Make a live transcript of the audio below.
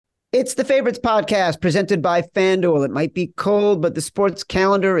It's the Favorites podcast presented by FanDuel. It might be cold, but the sports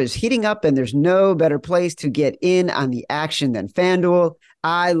calendar is heating up, and there's no better place to get in on the action than FanDuel.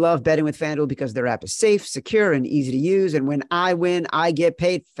 I love betting with FanDuel because their app is safe, secure, and easy to use. And when I win, I get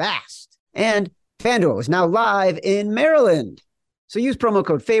paid fast. And FanDuel is now live in Maryland. So use promo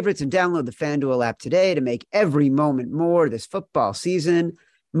code Favorites and download the FanDuel app today to make every moment more this football season.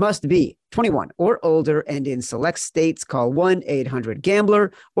 Must be 21 or older and in select states. Call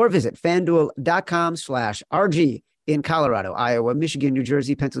 1-800-GAMBLER or visit FanDuel.com/RG in Colorado, Iowa, Michigan, New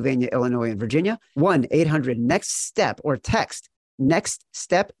Jersey, Pennsylvania, Illinois, and Virginia. 1-800-NEXT-STEP or text NEXT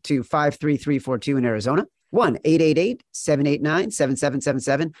STEP to 53342 in Arizona.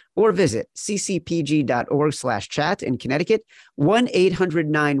 1-888-789-7777 or visit ccpg.org/chat in Connecticut.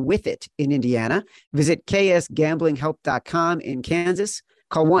 1-800-9-WITH-IT in Indiana. Visit ksgamblinghelp.com in Kansas.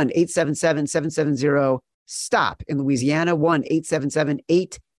 Call 1-877-770-STOP in Louisiana,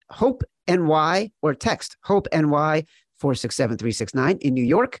 1-877-8-HOPE-NY or text HOPE-NY 467-369 in New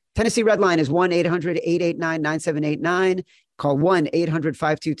York. Tennessee Red Line is 1-800-889-9789. Call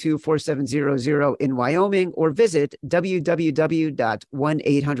 1-800-522-4700 in Wyoming or visit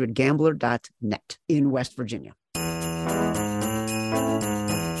www.1800gambler.net in West Virginia.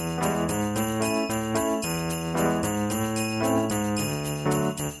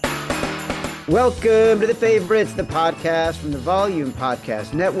 Welcome to The Favorites, the podcast from the Volume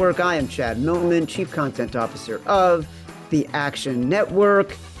Podcast Network. I am Chad Millman, Chief Content Officer of the Action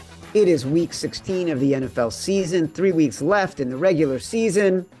Network. It is week 16 of the NFL season, 3 weeks left in the regular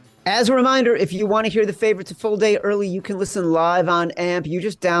season. As a reminder, if you want to hear The Favorites a full day early, you can listen live on AMP. You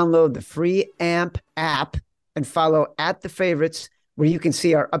just download the free AMP app and follow @The Favorites, where you can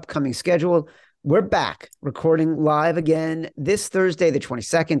see our upcoming schedule. We're back recording live again this Thursday, the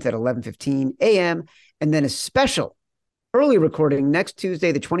 22nd at 11:15 a.m. And then a special early recording next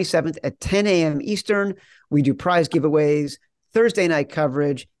Tuesday, the 27th at 10 a.m. Eastern. We do prize giveaways, Thursday night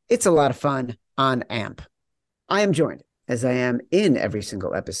coverage. It's a lot of fun on AMP. I am joined, as I am in every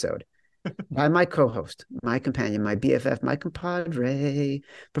single episode, by my co-host, my companion, my BFF, my compadre,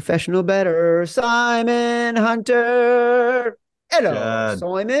 professional bettor, Simon Hunter. Hello, Chad.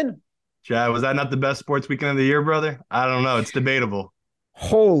 Simon. Chad, was that not the best sports weekend of the year, brother? I don't know. It's debatable.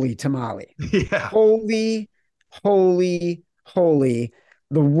 Holy tamale. Yeah. Holy. The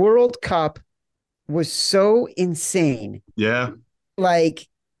World Cup was so insane. Yeah. Like,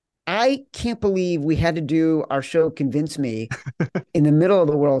 I can't believe we had to do our show Convince Me in the middle of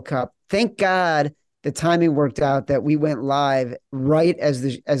the World Cup. Thank God the timing worked out that we went live right as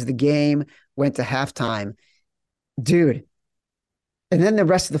the game went to halftime. Dude. And then the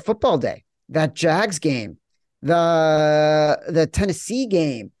rest of the football day, that Jags game, the Tennessee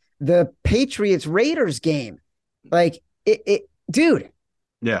game, the Patriots Raiders game, like it, dude.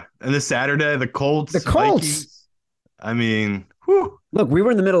 Yeah. And this Saturday, the Colts. Vikings. I mean, whew. Look, we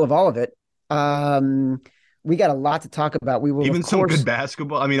were in the middle of all of it. We got a lot to talk about. We will even some good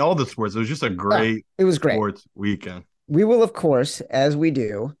basketball. I mean, all the sports. It was just a great, it was great sports weekend. We will, of course, as we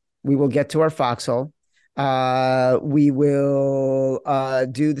do, we will get to our foxhole. We will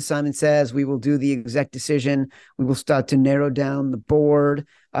do the Simon Says. We will do the exec decision. We will start to narrow down the board.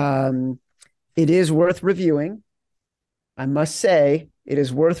 It is worth reviewing. I must say, it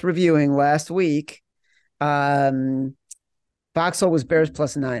is worth reviewing. Last week, Foxhole was Bears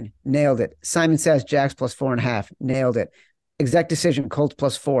 +9. Nailed it. Simon Says Jags +4.5. Nailed it. Exec decision, Colts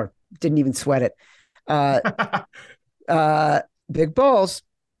 +4. Didn't even sweat it. Big balls.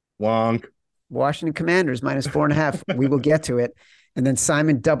 Wonk. Washington Commanders -4.5. We will get to it. And then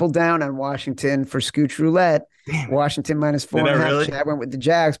Simon doubled down on Washington for Scooch Roulette. Washington -4.5. Really? Chad went with the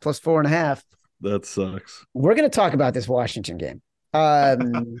Jags +4.5. That sucks. We're going to talk about this Washington game. I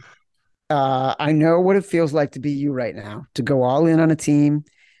know what it feels like to be you right now, to go all in on a team,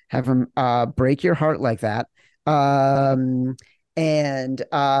 have them break your heart like that. And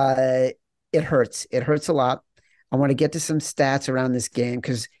it hurts. It hurts a lot. I want to get to some stats around this game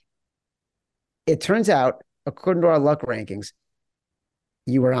because it turns out, according to our luck rankings,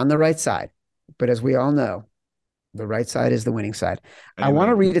 you were on the right side. But as we all know, the right side is the winning side. Amen. I want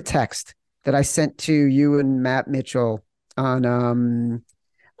to read a text that I sent to you and Matt Mitchell on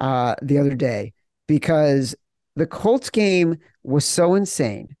the other day, because the Colts game was so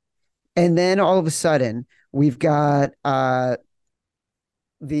insane. And then all of a sudden, we've got the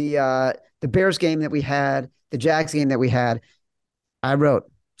Bears game that we had, the Jags game that we had. I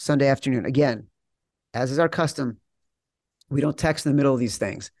wrote Sunday afternoon, again, as is our custom, we don't text in the middle of these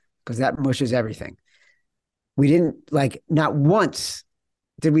things because that mushes everything. We didn't, not once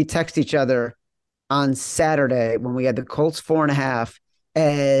did we text each other on Saturday when we had the Colts 4.5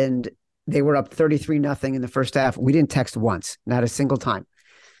 and they were up 33-0 in the first half. We didn't text once, not a single time,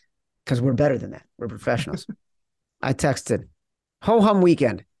 because we're better than that. We're professionals. I texted, ho hum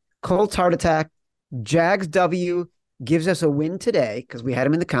weekend, Colts heart attack, Jags W gives us a win today because we had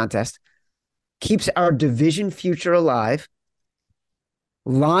him in the contest, keeps our division future alive.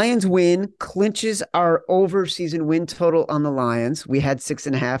 Lions win, clinches our overseason win total on the Lions. We had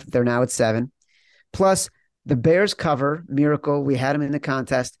 6.5. They're now at 7. Plus the Bears cover, miracle. We had them in the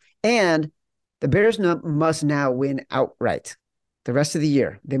contest. And the Bears must now win outright the rest of the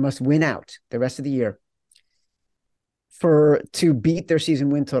year. They must win out the rest of the year to beat their season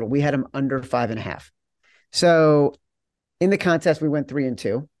win total. We had them under 5.5. So in the contest, we went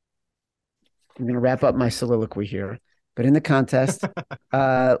 3-2. I'm going to wrap up my soliloquy here. But in the contest,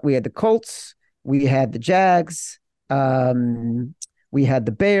 we had the Colts, we had the Jags, we had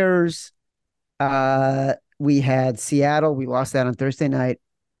the Bears, we had Seattle. We lost that on Thursday night.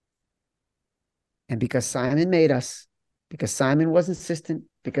 And because Simon made us, because Simon was insistent,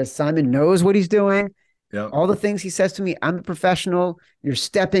 because Simon knows what he's doing, all the things he says to me, I'm a professional, you're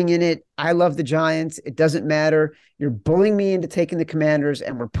stepping in it, I love the Giants, it doesn't matter, you're bullying me into taking the Commanders,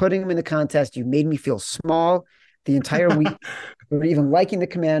 and we're putting them in the contest. You made me feel small the entire week for even liking the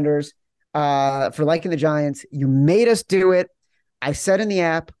Commanders, for liking the Giants. You made us do it. I said in the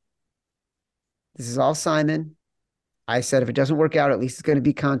app, this is all Simon. I said, if it doesn't work out, at least it's going to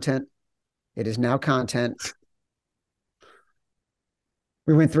be content. It is now content.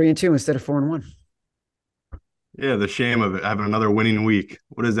 We went 3-2 instead of 4-1. Yeah, the shame of it, having another winning week.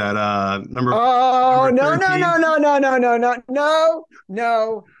 What is that? Number? Oh, number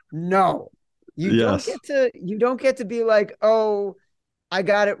no. You don't get to be like, oh, I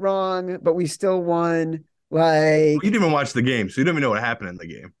got it wrong, but we still won. Like, you didn't even watch the game, so you don't even know what happened in the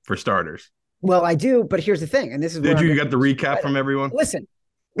game, for starters. Well, I do, but here's the thing, and this is did you get the recap from everyone? Listen.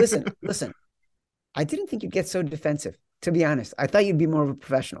 I didn't think you'd get so defensive, to be honest. I thought you'd be more of a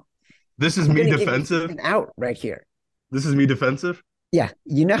professional. This is me defensive? Out right here. This is me defensive? Yeah.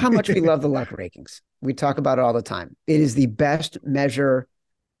 You know how much we love the luck rankings. We talk about it all the time. It is the best measure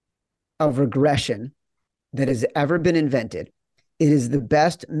of regression that has ever been invented. It is the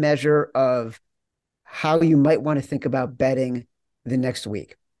best measure of how you might want to think about betting the next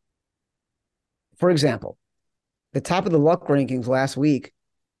week. For example, the top of the luck rankings last week,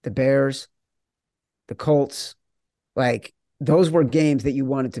 the Bears, the Colts, like those were games that you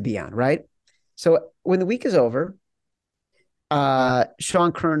wanted to be on, right? So when the week is over,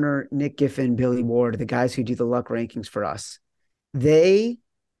 Sean Kerner, Nick Giffen, Billy Ward, the guys who do the luck rankings for us, they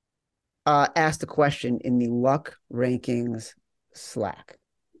asked a question in the luck rankings Slack,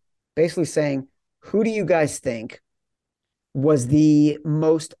 basically saying, who do you guys think was the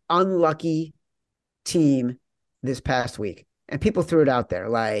most unlucky team this past week? And people threw it out there.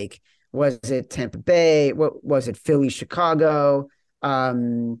 Like, was it Tampa Bay? What was it? Philly, Chicago?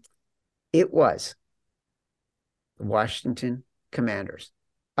 It was the Washington Commanders.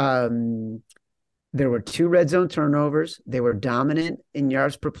 There were 2 red zone turnovers. They were dominant in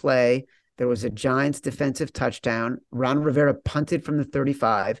yards per play. There was a Giants defensive touchdown. Ron Rivera punted from the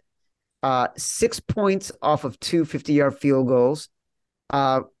 35. 6 points off of 2 50-yard field goals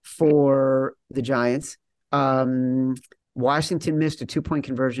for the Giants. Washington missed a 2-point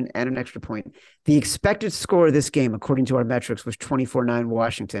conversion and an extra point. The expected score of this game, according to our metrics, was 24-9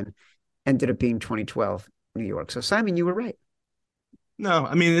 Washington. Ended up being 2012 New York. So, Simon, you were right. No,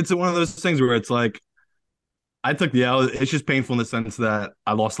 I mean, it's one of those things where it's like, I took the L. It's just painful in the sense that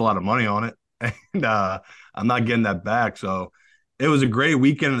I lost a lot of money on it, and I'm not getting that back. So it was a great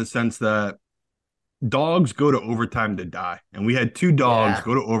weekend in the sense that dogs go to overtime to die. And we had 2 dogs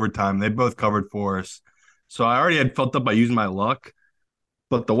go to overtime. They both covered for us. So I already had felt up by using my luck.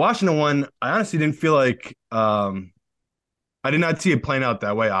 But the Washington one, I honestly didn't feel like I did not see it playing out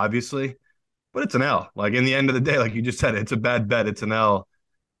that way, obviously. But it's an L. Like, in the end of the day, like you just said, it's a bad bet. It's an L.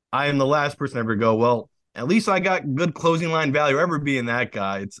 I am the last person to ever go, well, at least I got good closing line value. Ever being that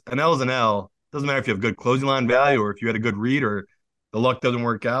guy, it's an L is an L. Doesn't matter if you have good closing line value or if you had a good read or the luck doesn't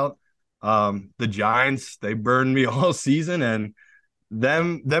work out. The Giants, they burned me all season, and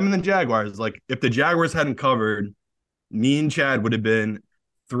them and the Jaguars. Like, if the Jaguars hadn't covered, me and Chad would have been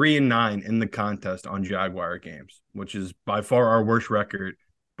 3-9 in the contest on Jaguar games, which is by far our worst record.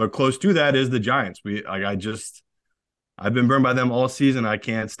 But close to that is the Giants. I've been burned by them all season. I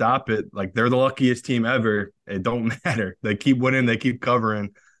can't stop it. Like, they're the luckiest team ever. It don't matter. They keep winning. They keep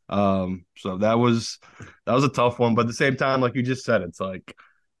covering. So that was a tough one. But at the same time, like you just said, it's like,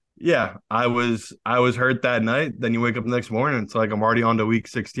 yeah, I was hurt that night. Then you wake up the next morning. It's like, I'm already on to week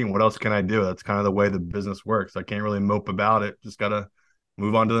 16. What else can I do? That's kind of the way the business works. I can't really mope about it. Just got to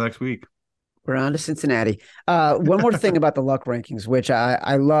move on to the next week. We're on to Cincinnati. One more thing about the luck rankings, which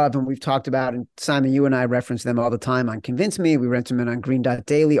I love, and we've talked about, and Simon, you and I reference them all the time on Convince Me. We rent them in on Green Dot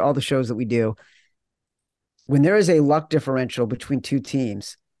Daily, all the shows that we do. When there is a luck differential between two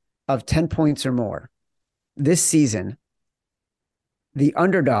teams of 10 points or more this season, the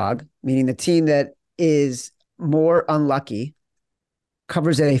underdog, meaning the team that is more unlucky,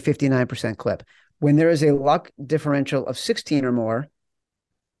 covers at a 59% clip. When there is a luck differential of 16 or more,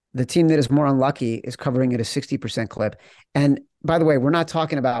 the team that is more unlucky is covering at a 60% clip. And by the way, we're not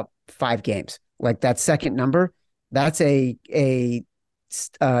talking about 5 games. Like that second number, that's a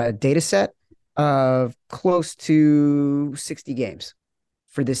data set of close to 60 games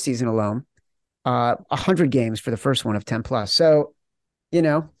for this season alone. 100 games for the first one of 10 plus. So,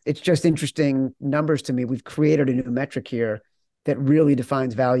 it's just interesting numbers to me. We've created a new metric here that really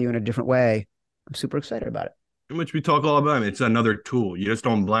defines value in a different way. I'm super excited about it. Which we talk all about. I mean, it's another tool. You just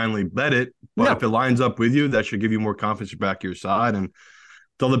don't blindly bet it, but if it lines up with you, that should give you more confidence to back your side. And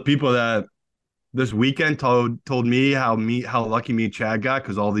tell the people that this weekend told me how lucky me and Chad got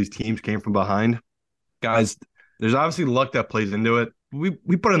because all these teams came from behind. Guys, there's obviously luck that plays into it. We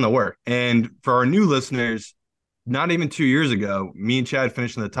put in the work. And for our new listeners, not even 2 years ago, me and Chad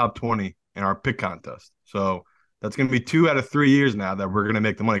finished in the top 20 in our pick contest. So that's going to be 2 out of 3 years now that we're going to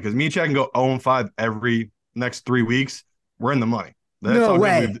make the money because me and Chad can go 0-5 every next 3 weeks. We're in the money. That's no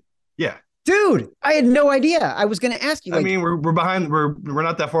way. Yeah. Dude, I had no idea. I was going to ask you. I mean, we're behind. We're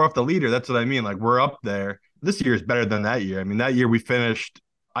not that far off the leader. That's what I mean. Like, we're up there. This year is better than that year. I mean, that year we finished,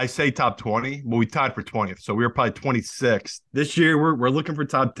 I say top 20, but we tied for 20th. So we were probably 26th. This year we're looking for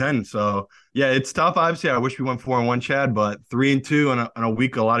top 10. So yeah, it's tough. Obviously, I wish we went 4-1, Chad, but 3-2 on a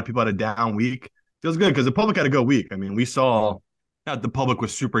week. A lot of people had a down week. Feels good because the public had a good week. I mean, we saw not the public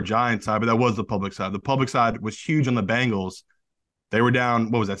was super Giant side, but that was the public side. The public side was huge on the Bengals. They were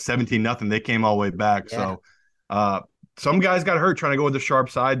down, what was that, 17-0. They came all the way back. Yeah. So some guys got hurt trying to go with the sharp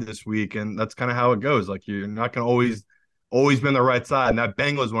side this week, and that's kind of how it goes. Like, you're not going to always be on the right side. And that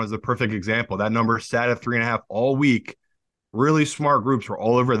Bengals one is the perfect example. That number sat at 3.5 all week. Really smart groups were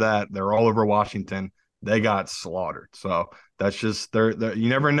all over that. They're all over Washington. They got slaughtered. So that's just, you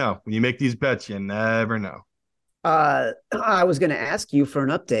never know. When you make these bets, you never know. I was going to ask you for an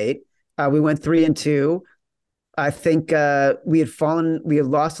update. We went 3-2. I think we had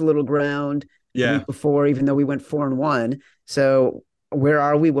lost a little ground the week before, even though we went 4-1. So where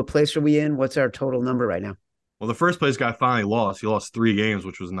are we? What place are we in? What's our total number right now? Well, the first place guy finally lost. He lost 3 games,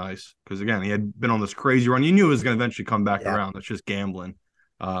 which was nice because, again, he had been on this crazy run. You knew it was going to eventually come back around. It's just gambling.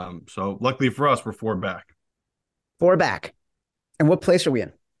 So luckily for us, we're 4 back. 4 back. And what place are we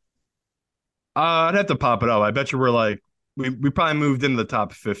in? I'd have to pop it up. I bet you we're like, we probably moved into the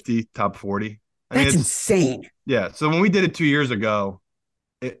top 50, top 40. That's insane. Yeah. So when we did it 2 years ago,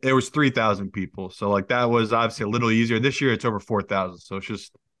 it was 3,000 people. So like that was obviously a little easier. This year it's over 4,000. So it's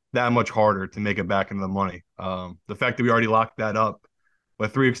just that much harder to make it back into the money. The fact that we already locked that up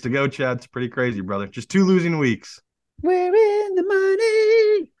with 3 weeks to go, Chad, it's pretty crazy, brother. Just 2 losing weeks. We're in the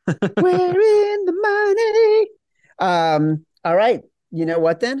money. We're in the money. All right. You know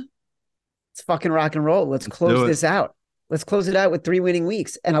what then? It's fucking rock and roll. Let's close this out. Let's close it out with 3 winning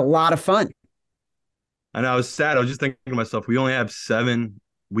weeks and a lot of fun. And I was sad. I was just thinking to myself, we only have 7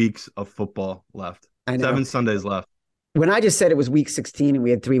 weeks of football left. I know. 7 Sundays left. When I just said it was week 16 and we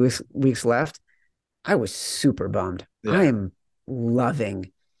had 3 weeks left, I was super bummed. Yeah. I am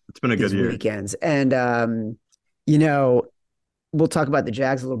loving it's been a good year. Weekends. And, we'll talk about the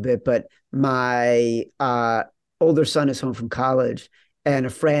Jags a little bit, but my older son is home from college and a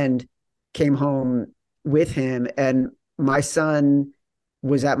friend came home with him, and my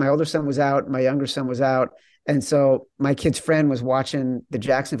older son was out, my younger son was out. And so my kid's friend was watching the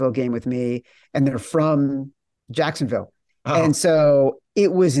Jacksonville game with me, and they're from Jacksonville. Oh. And so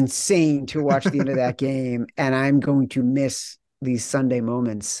it was insane to watch the end of that game. And I'm going to miss these Sunday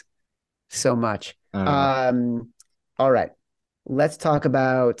moments so much. All right. Let's talk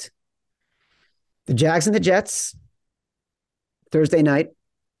about the Jags and the Jets. Thursday night.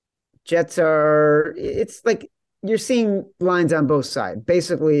 Jets it's like you're seeing lines on both sides.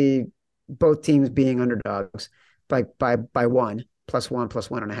 Basically, both teams being underdogs by 1, +1,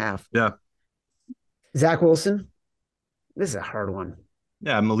 +1.5. Yeah. Zach Wilson, this is a hard one.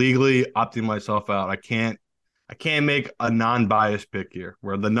 Yeah, I'm illegally opting myself out. I can't make a non-biased pick here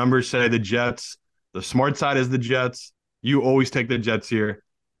where the numbers say the Jets, the smart side is the Jets. You always take the Jets here.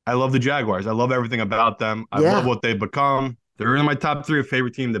 I love the Jaguars. I love everything about them. I love what they've become. They're in my top 3 of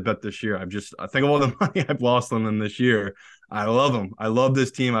favorite team to bet this year. I think of all the money I've lost on them this year. I love them. I love this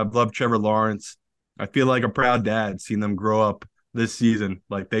team. I've loved Trevor Lawrence. I feel like a proud dad seeing them grow up this season.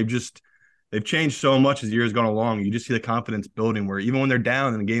 Like they've changed so much as the years gone along. You just see the confidence building where even when they're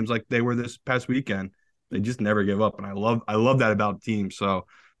down in games like they were this past weekend, they just never give up. And I love that about teams. So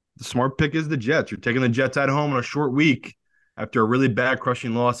the smart pick is the Jets. You're taking the Jets at home on a short week after a really bad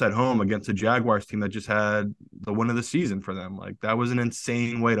crushing loss at home against a Jaguars team that just had the win of the season for them. Like that was an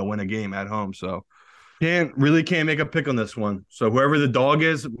insane way to win a game at home. So can't make a pick on this one. So whoever the dog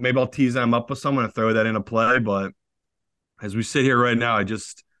is, maybe I'll tease them up with someone and throw that in a play. But as we sit here right now,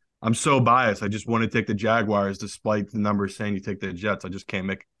 I'm so biased. I just want to take the Jaguars despite the numbers saying you take the Jets. I just can't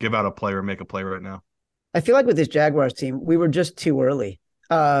give out a play or make a play right now. I feel like with this Jaguars team, we were just too early.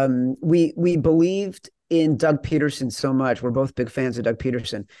 We believed in Doug Peterson so much. We're both big fans of Doug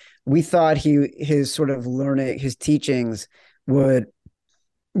Peterson. We thought his sort of learning, his teachings would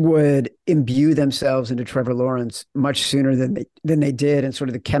imbue themselves into Trevor Lawrence much sooner than they did, and sort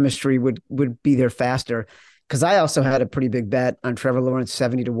of the chemistry would be there faster. Because I also had a pretty big bet on Trevor Lawrence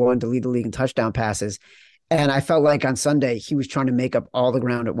 70-1 to lead the league in touchdown passes, and I felt like on Sunday he was trying to make up all the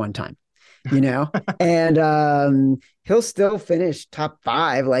ground at one time, and he'll still finish top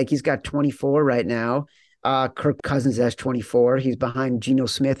 5. Like he's got 24 right now. Kirk Cousins has 24. He's behind Geno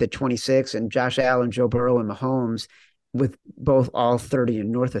Smith at 26, and Josh Allen, Joe Burrow, and Mahomes with both all 30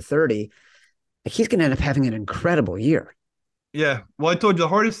 and north of 30. He's going to end up having an incredible year. Yeah. Well, I told you the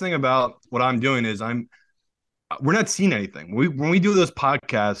hardest thing about what I'm doing is we're not seeing anything. When we do this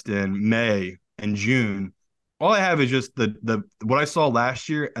podcast in May and June, all I have is just the what I saw last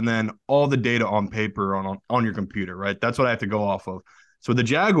year and then all the data on paper on your computer, right? That's what I have to go off of. So the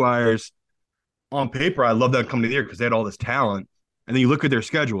Jaguars on paper, I love that coming to the year because they had all this talent. And then you look at their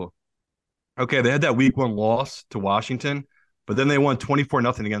schedule. Okay, they had that week 1 loss to Washington, but then they won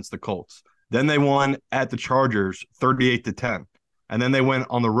 24-0 against the Colts. Then they won at the Chargers 38-10. And then they went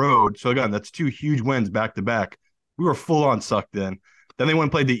on the road. So again, that's 2 huge wins back to back. We were full on sucked in. Then they went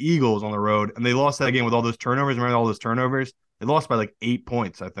and played the Eagles on the road, and they lost that game with all those turnovers. Remember all those turnovers? They lost by like 8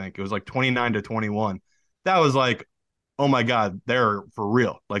 points, I think. It was like 29-21. That was like, oh my God, they're for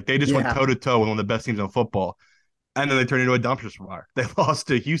real. Like they just went toe-to-toe with one of the best teams in football. And then they turned into a dumpster fire. They lost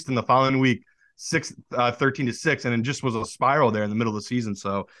to Houston the following week, 13-6, and it just was a spiral there in the middle of the season.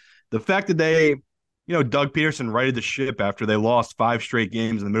 So the fact that they, Doug Peterson righted the ship after they lost 5 straight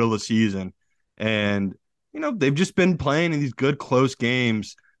games in the middle of the season, and they've just been playing in these good close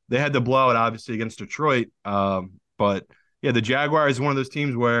games. They had the blowout obviously against Detroit, but yeah, the Jaguars is one of those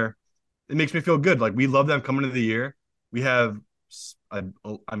teams where it makes me feel good. Like we love them coming into the year. We have. I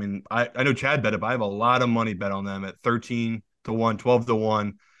know Chad bet it, but I have a lot of money bet on them at 13-1,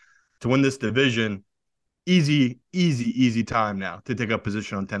 12-1 to win this division. Easy time now to take up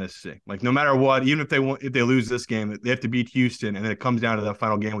position on Tennessee. Like no matter what, even if they lose this game, they have to beat Houston, and then it comes down to that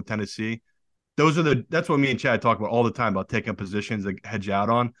final game with Tennessee. That's what me and Chad talk about all the time about taking up positions to hedge out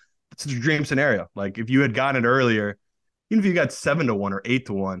on. It's a dream scenario. Like if you had gotten it earlier, even if you got 7-1 or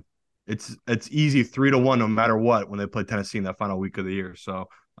 8-1. It's easy 3-1 no matter what when they play Tennessee in that final week of the year. So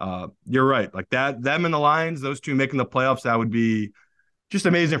you're right. Like that, them and the Lions, those two making the playoffs, that would be just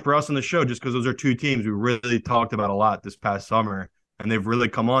amazing for us on the show, just because those are 2 teams we really talked about a lot this past summer, and they've really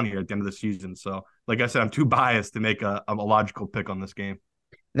come on here at the end of the season. So like I said, I'm too biased to make a logical pick on this game.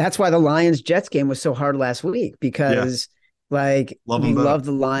 That's why the Lions-Jets game was so hard last week, because we love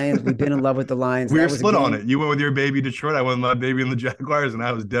the Lions. We've been in love with the Lions. We were split on it. You went with your baby Detroit. I went with my baby in the Jaguars, and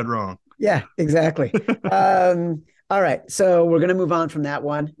I was dead wrong. Yeah, exactly. All right, so we're going to move on from that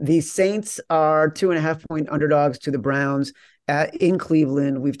one. The Saints are 2.5-point underdogs to the Browns in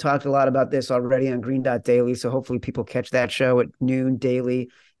Cleveland. We've talked a lot about this already on Green Dot Daily, so hopefully people catch that show at noon daily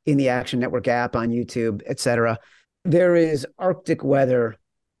in the Action Network app, on YouTube, etc. There is Arctic weather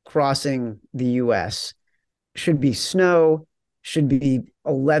crossing the U.S. Should be snow, should be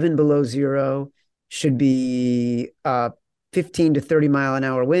 11 below zero, should be 15 to 30 mile an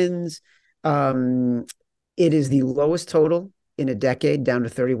hour winds. It is the lowest total in a decade, down to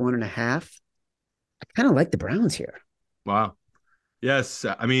 31.5. I kind of like the Browns here. Wow. Yes.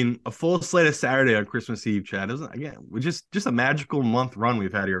 I mean, a full slate of Saturday on Christmas Eve, Chad. Isn't again, we're just a magical month run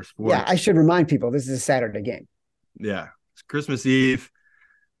we've had here of sports. Yeah, I should remind people this is a Saturday game. Yeah. It's Christmas Eve.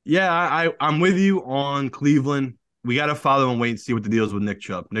 Yeah, I'm with you on Cleveland. We got to follow and wait and see what the deal is with Nick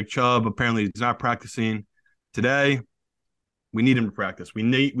Chubb. Nick Chubb apparently is not practicing today. We need him to practice. We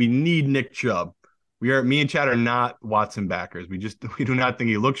need Nick Chubb. Me and Chad are not Watson backers. We do not think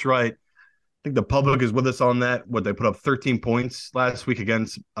he looks right. I think the public is with us on that. They put up 13 points last week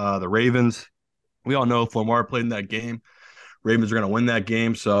against the Ravens. We all know if Lamar played in that game, Ravens are going to win that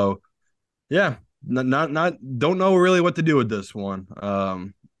game. So, yeah, don't know really what to do with this one.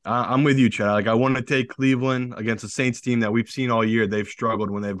 I'm with you, Chad. Like I want to take Cleveland against a Saints team that we've seen all year. They've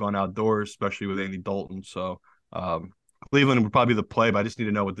struggled when they've gone outdoors, especially with Andy Dalton. So um, Cleveland would probably be the play, but I just need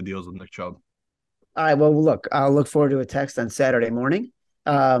to know what the deal is with Nick Chubb. All right. Well, look, I'll look forward to a text on Saturday morning.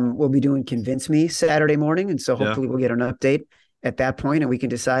 We'll be doing Convince Me Saturday morning. And so Yeah. hopefully we'll get an update at that point and we can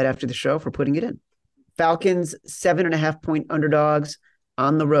decide after the show for putting it in. Falcons, 7.5 point underdogs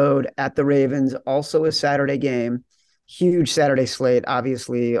on the road at the Ravens. Also a Saturday game. Huge Saturday slate.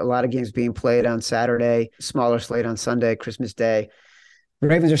 Obviously, a lot of games being played on Saturday, smaller slate on Sunday, Christmas Day. The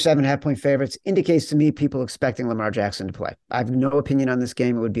Ravens are 7.5 point favorites. Indicates to me people expecting Lamar Jackson to play. I have no opinion on this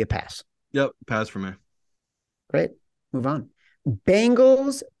game. It would be a pass. Yep. Pass for me. Great. Move on.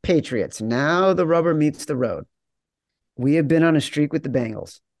 Bengals, Patriots. Now the rubber meets the road. We have been on a streak with the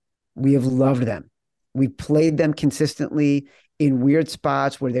Bengals. We have loved them. We played them consistently in weird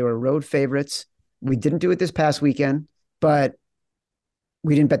spots where they were road favorites. We didn't do it this past weekend, but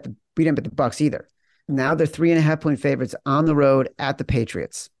we didn't bet the Bucks either. Now they're 3.5 point favorites on the road at the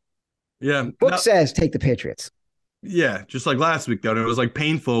Patriots. Yeah. Book says take the Patriots. Yeah, just like last week though. It was like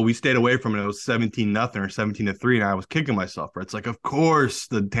painful. We stayed away from it. It was 17-0 or 17-3, and I was kicking myself. It's like, of course,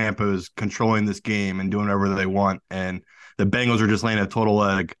 the Tampa is controlling this game and doing whatever they want, and the Bengals are just laying a total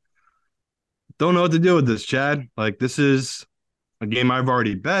egg. Don't know what to do with this, Chad. Like this is a game I've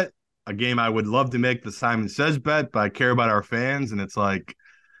already bet, a game I would love to make the Simon Says bet, but I care about our fans, and it's like,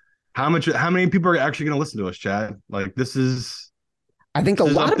 how many people are actually going to listen to us, Chad? Like I think a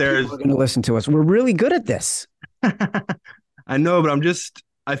this is lot up of there. people are going to listen to us. We're really good at this. I know, but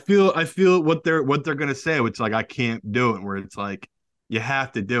I feel what they're gonna say, which like I can't do it. Where it's like you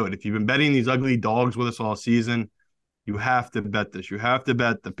have to do it. If you've been betting these ugly dogs with us all season, you have to bet this. You have to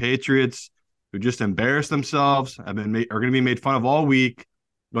bet the Patriots, who just embarrassed themselves, are going to be made fun of all week,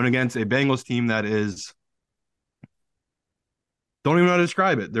 going against a Bengals team that is don't even know how to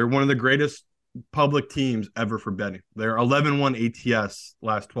describe it. They're one of the greatest public teams ever for betting. They're 11-1 ATS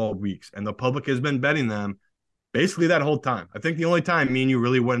last 12 weeks, and the public has been betting them basically that whole time. I think the only time me and you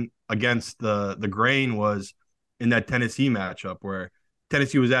really went against the grain was in that Tennessee matchup where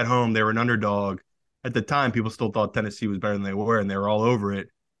Tennessee was at home. They were an underdog. At the time, people still thought Tennessee was better than they were, and they were all over it.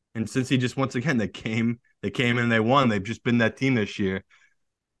 And since he just once again they came in and they won. They've just been that team this year.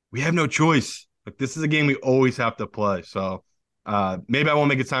 We have no choice. Like this is a game we always have to play. So maybe I won't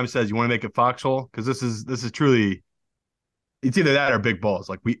make it. Simon Says you want to make it foxhole because this is truly it's either that or big balls.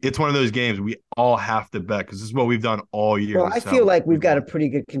 Like it's one of those games we all have to bet because this is what we've done all year. Well, I feel like we've got a pretty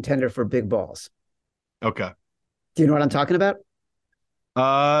good contender for big balls. Okay. Do you know what I'm talking about?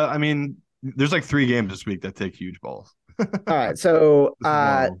 I mean, there's like 3 games this week that take huge balls. All right. So This is one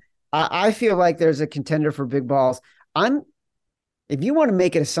of them. I feel like there's a contender for big balls. If you want to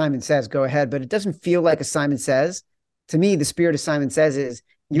make it a Simon Says, go ahead, but it doesn't feel like a Simon Says. To me, the spirit of Simon Says is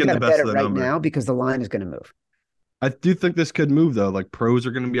you got to bet it right now because the line is going to move. I do think this could move though. Like pros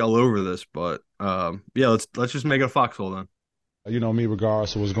are going to be all over this, but yeah, let's just make it a foxhole then. You know me,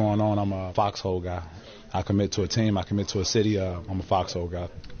 regardless of what's going on, I'm a foxhole guy. I commit to a team. I commit to a city. I'm a foxhole guy.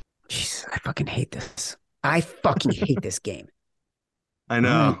 Jesus, I fucking hate this. I fucking hate this game. I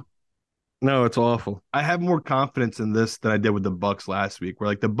know. No, it's awful. I have more confidence in this than I did with the Bucks last week. Where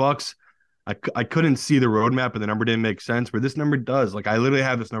like the Bucks, I couldn't see the roadmap, and the number didn't make sense. But this number does. Like I literally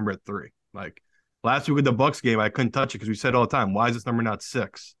have this number at 3. Like last week with the Bucks game, I couldn't touch it because we said all the time, why is this number not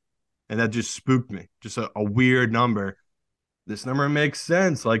 6? And that just spooked me. Just a weird number. This number makes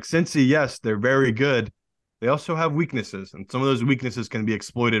sense. Like Cincy, yes, they're very good. They also have weaknesses, and some of those weaknesses can be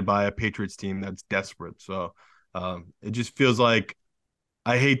exploited by a Patriots team that's desperate. So it just feels like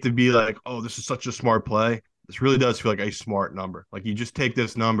I hate to be like, oh, this is such a smart play. This really does feel like a smart number. Like you just take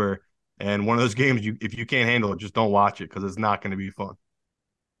this number, and one of those games, if you can't handle it, just don't watch it because it's not going to be fun.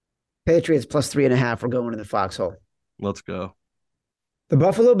 Patriots plus 3.5. We're going in the foxhole. Let's go. The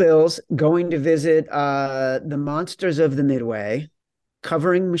Buffalo Bills going to visit the monsters of the Midway,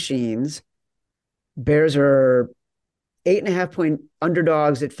 covering machines. Bears are 8.5 point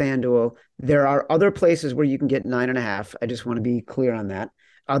underdogs at FanDuel. There are other places where you can get 9.5. I just want to be clear on that.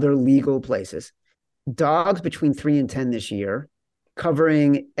 Other legal places. Dogs between 3 and 10 this year,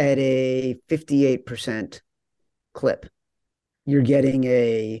 covering at a 58% clip. You're getting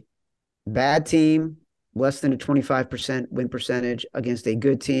a bad team, less than a 25% win percentage against a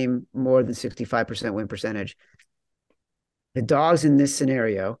good team, more than 65% win percentage. The dogs in this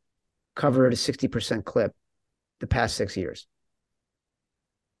scenario cover at a 60% clip the past 6 years.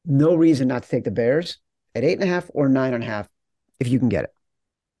 No reason not to take the Bears at 8.5 or 9.5 if you can get it.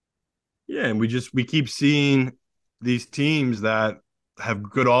 Yeah, and we keep seeing these teams that have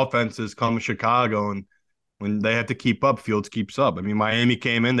good offenses come to Chicago, and When they have to keep up, Fields keeps up. I mean, Miami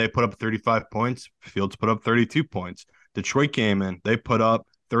came in, they put up 35 points. Fields put up 32 points. Detroit came in, they put up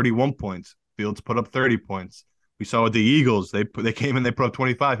 31 points. Fields put up 30 points. We saw with the Eagles, they came in, they put up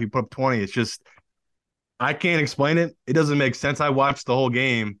 25. He put up 20. It's just, I can't explain it. It doesn't make sense. I watched the whole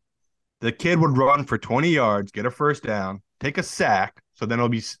game. The kid would run for 20 yards, get a first down, take a sack. So then it'll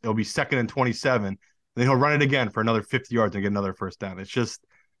be second and 27. Then he'll run it again for another 50 yards and get another first down.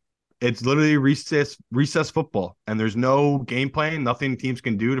 It's literally recess football, and there's no game plan, nothing teams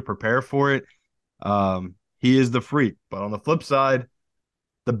can do to prepare for it. He is the freak. But on the flip side,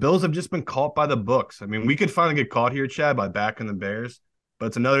 the Bills have just been caught by the books. I mean, we could finally get caught here, Chad, by backing the Bears, but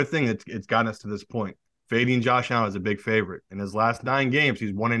it's another thing it's gotten us to this point. Fading Josh Allen is a big favorite. In his last 9 games,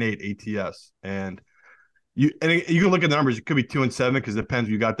 he's 1-8 ATS. And you can look at the numbers. It could be 2-7 because it depends.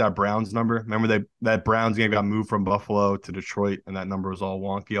 You got that Browns number. Remember that Browns game got moved from Buffalo to Detroit, and that number was all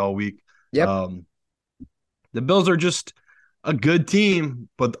wonky all week. Yep. The Bills are just a good team,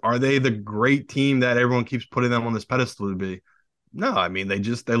 but are they the great team that everyone keeps putting them on this pedestal to be? No, I mean, they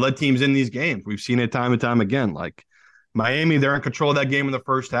let teams in these games. We've seen it time and time again. Like Miami, they're in control of that game in the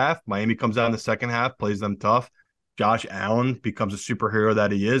first half. Miami comes out in the second half, plays them tough. Josh Allen becomes a superhero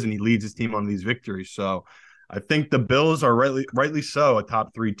that he is, and he leads his team on these victories. So I think the Bills are rightly so a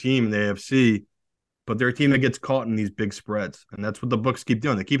top 3 team in the AFC, but they're a team that gets caught in these big spreads. And that's what the books keep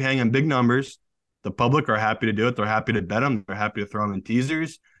doing. They keep hanging big numbers. The public are happy to do it. They're happy to bet them. They're happy to throw them in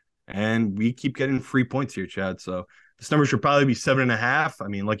teasers. And we keep getting free points here, Chad. So this number should probably be 7.5. I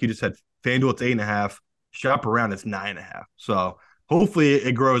mean, like you just said, FanDuel, it's 8.5. Shop around, it's 9.5. So hopefully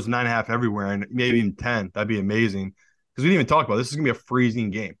it grows 9.5 everywhere and maybe even 10. That'd be amazing. Because we didn't even talk about this. This is going to be a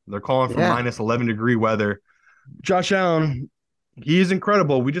freezing game. They're calling for minus 11-degree weather. Josh Allen, he is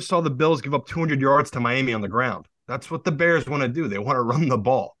incredible. We just saw the Bills give up 200 yards to Miami on the ground. That's what the Bears want to do. They want to run the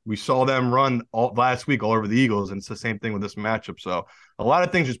ball. We saw them run last week all over the Eagles, and it's the same thing with this matchup. So a lot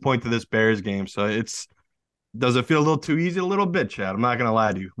of things just point to this Bears game. So does it feel a little too easy? A little bit, Chad. I'm not going to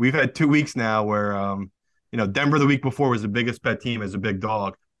lie to you. We've had 2 weeks now where Denver the week before was the biggest bet team as a big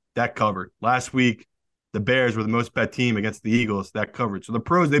dog. That covered. Last week, the Bears were the most bet team against the Eagles. That covered. So the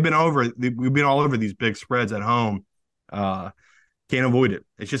pros, we've been all over these big spreads at home. Can't avoid it.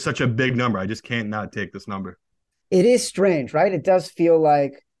 It's just such a big number. I just can't not take this number. It is strange, right? It does feel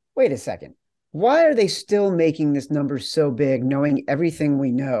like, wait a second. Why are they still making this number so big, knowing everything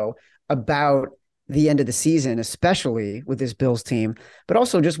we know about the end of the season, especially with this Bills team, but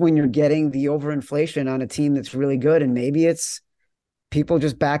also just when you're getting the overinflation on a team that's really good, and maybe it's people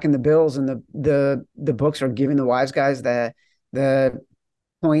just backing the Bills, and the books are giving the wise guys the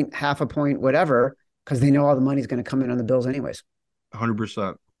point, half a point, whatever, because they know all the money's going to come in on the Bills anyways.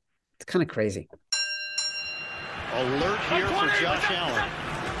 100%. It's kind of crazy. Alert here for Josh Allen.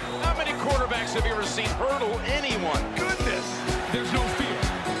 How many quarterbacks have you ever seen hurdle anyone? Goodness, there's no fear.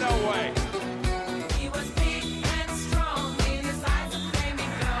 No way. He was big and strong in his eyes of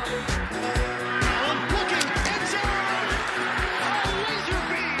flaming glow. Allen looking, end zone. Oh, laser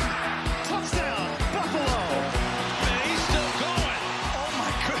beam. Touchdown, Buffalo. And he's still going. Oh,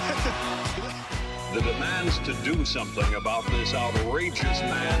 my goodness. The demands to do something about this outrageous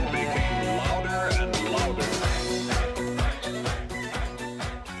man became louder and louder.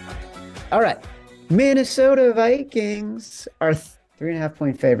 All right. Minnesota Vikings are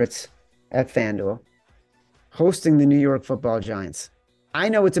 3.5-point favorites at FanDuel, hosting the New York Football Giants. I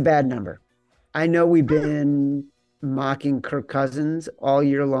know it's a bad number. I know we've been mocking Kirk Cousins all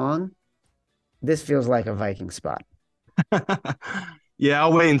year long. This feels like a Viking spot. Yeah,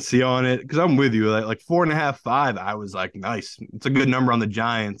 I'll wait and see on it because I'm with you. Like 4.5, 5, I was like, nice. It's a good number on the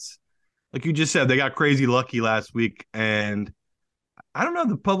Giants. Like you just said, they got crazy lucky last week, and I don't know,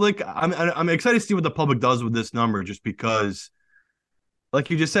 the public. I'm excited to see what the public does with this number, just because, like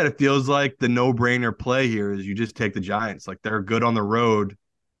you just said, it feels like the no-brainer play here is you just take the Giants. Like they're good on the road.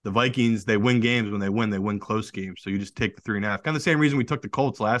 The Vikings, they win games when they win close games. So you just take the 3.5. Kind of the same reason we took the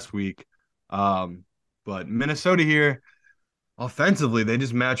Colts last week. But Minnesota here, offensively, they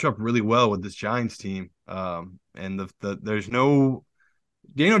just match up really well with this Giants team. And there's no.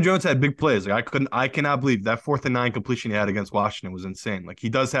 Daniel Jones had big plays. Like I cannot believe that 4th and 9 completion he had against Washington was insane. Like he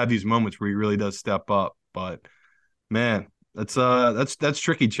does have these moments where he really does step up. But man, that's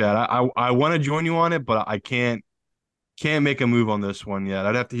tricky, Chad. I want to join you on it, but I can't make a move on this one yet.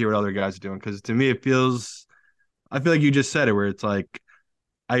 I'd have to hear what other guys are doing, because to me I feel like you just said it, where it's like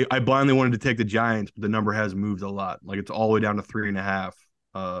I blindly wanted to take the Giants, but the number has moved a lot. Like it's all the way down to 3.5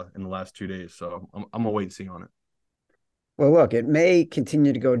 in the last 2 days. So I'm gonna wait and see on it. Well, look, it may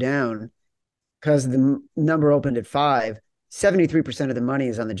continue to go down because the number opened at 5. 73% of the money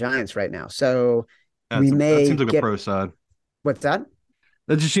is on the Giants right now. So we That may seems like a get pro side. what's that?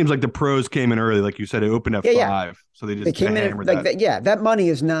 That just seems like the pros came in early, like you said. It opened at Yeah, 5, so they they just came in hammered like that. that. Yeah, that money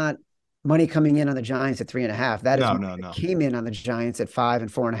is not money coming in on the Giants at 3.5. That is No, money no, that no. came in on the Giants at 5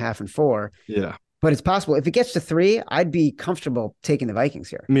 and 4.5 and 4. Yeah, But it's possible if it gets to 3, I'd be comfortable taking the Vikings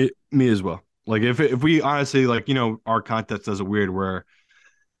here. me as well. Like if we honestly like our contest does it weird where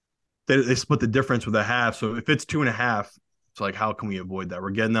they split the difference with a half. So if it's 2.5, it's like how can we avoid that?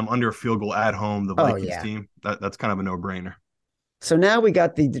 We're getting them under a field goal at home. The Oh, Vikings yeah. team that's kind of a no brainer. So now we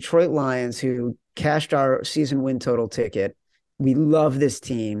got the Detroit Lions who cashed our season win total ticket. We love this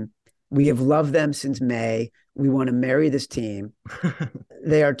team. We have loved them since May. We want to marry this team.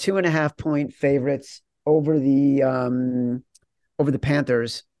 They are 2.5-point favorites over the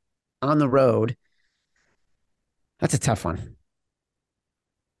Panthers on the road. That's a tough one.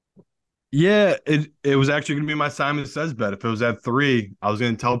 Yeah, it was actually going to be my Simon Says bet. If it was at 3, I was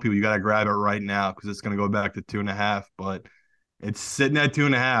going to tell people you got to grab it right now because it's going to go back to 2.5. But it's sitting at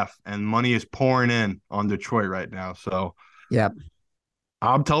 2.5, and money is pouring in on Detroit right now. So yeah,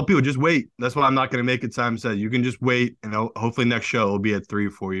 I'll tell people just wait. That's why I'm not going to make it. Simon Says you can just wait, and hopefully next show will be at 3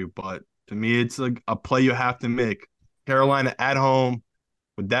 for you. But to me, it's like a play you have to make. Carolina at home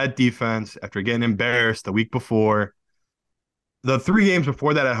with that defense after getting embarrassed the week before. The 3 games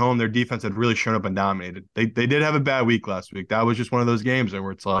before that at home, their defense had really shown up and dominated. They did have a bad week last week. That was just one of those games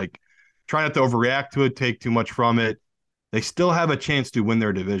where it's like try not to overreact to it, take too much from it. They still have a chance to win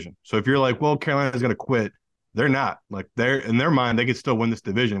their division. So if you're like, well, Carolina's going to quit, they're not. Like they're in their mind, they could still win this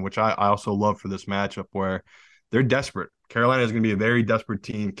division, which I also love for this matchup where they're desperate. Carolina is going to be a very desperate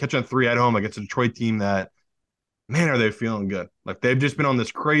team. Catching 3 at home against a Detroit team that, man, are they feeling good? Like they've just been on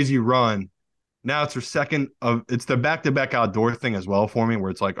this crazy run. Now it's it's the back-to-back outdoor thing as well for me,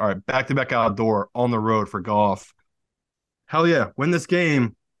 where it's like, all right, back-to-back outdoor on the road for golf. Hell yeah, win this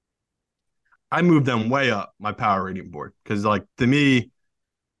game. I moved them way up my power rating board because, like, to me,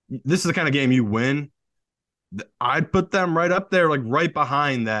 this is the kind of game you win. I'd put them right up there, like right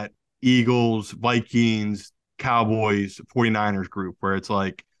behind that Eagles, Vikings, Cowboys, 49ers group, where it's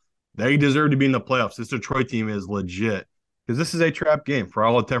like they deserve to be in the playoffs. This Detroit team is legit. Because this is a trap game for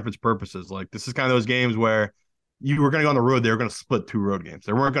all intents and purposes. Like this is kind of those games where you were going to go on the road. They were going to split 2 road games.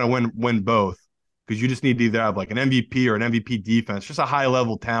 They weren't going to win both because you just need to either have like an MVP or an MVP defense, just a high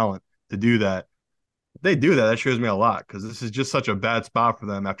level talent to do that. If they do that, that shows me a lot because this is just such a bad spot for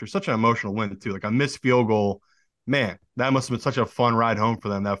them after such an emotional win too. Like a missed field goal, man, that must have been such a fun ride home for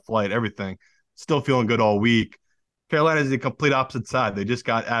them. That flight, everything, still feeling good all week. Carolina is the complete opposite side. They just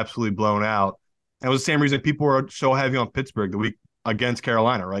got absolutely blown out. And it was the same reason people were so heavy on Pittsburgh the week against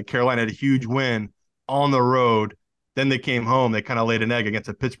Carolina, right? Carolina had a huge win on the road. Then they came home. They kind of laid an egg against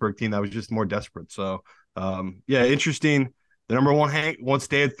a Pittsburgh team that was just more desperate. So, yeah, interesting. The number one won't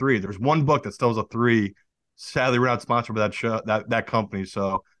stay at 3. There's one book that still has a 3. Sadly, we're not sponsored by that show, that company.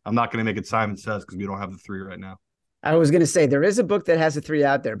 So I'm not going to make it Simon Says because we don't have the 3 right now. I was going to say there is a book that has a 3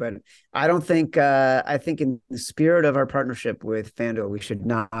 out there, but I don't think. I think in the spirit of our partnership with FanDuel, we should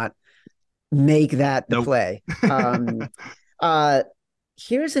not make that the play.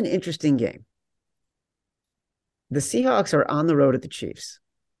 Here's an interesting game. The Seahawks are on the road at the Chiefs.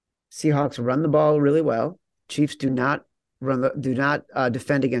 Seahawks run the ball really well. Chiefs do not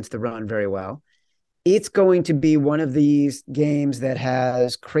defend against the run very well. It's going to be one of these games that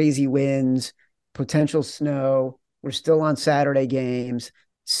has crazy winds, potential snow. We're still on Saturday games,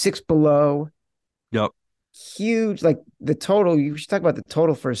 6 below. Yep. Huge, like the total. You should talk about the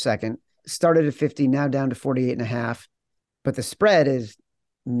total for a second. Started at 50, now down to 48.5. But the spread is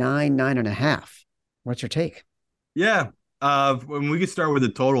 9.5. What's your take? Yeah. When we could start with the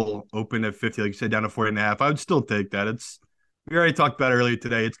total open at 50, like you said, down to 48.5, I would still take that. We already talked about it earlier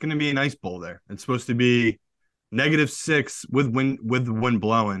today. It's going to be a nice bowl there. It's supposed to be -6 with wind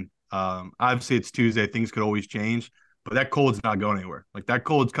blowing. Obviously it's Tuesday. Things could always change, but that cold's not going anywhere. Like that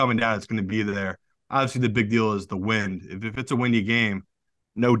cold's coming down. It's going to be there. Obviously the big deal is the wind. If it's a windy game,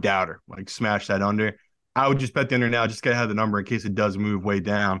 no doubter, like smash that under. I would just bet the under now, just get ahead of the number in case it does move way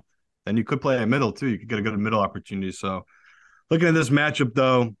down. Then you could play a middle too. You could get a good middle opportunity. So looking at this matchup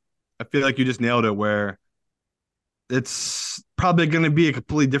though, I feel like you just nailed it where it's probably going to be a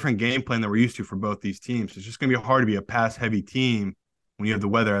completely different game plan than we're used to for both these teams. It's just going to be hard to be a pass heavy team when you have the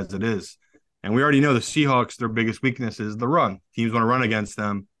weather as it is. And we already know the Seahawks, their biggest weakness is the run. Teams want to run against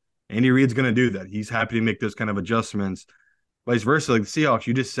them. Andy Reid's going to do that. He's happy to make those kind of adjustments. Vice versa, like the Seahawks,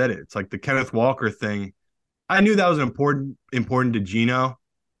 you just said it. It's like the Kenneth Walker thing. I knew that was important to Geno.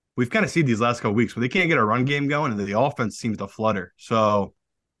 We've kind of seen these last couple of weeks where they can't get a run game going and the offense seems to flutter. So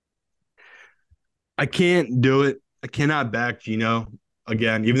I can't do it. I cannot back Geno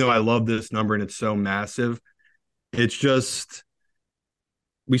again, even though I love this number and it's so massive, it's just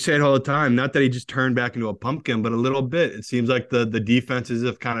we say it all the time. Not that he just turned back into a pumpkin, but a little bit. It seems like the defenses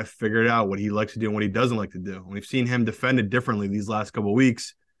have kind of figured out what he likes to do and what he doesn't like to do. And we've seen him defend it differently these last couple of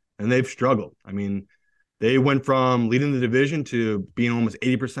weeks, and they've struggled. I mean, they went from leading the division to being almost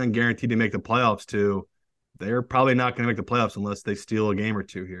 80% guaranteed to make the playoffs to they're probably not going to make the playoffs unless they steal a game or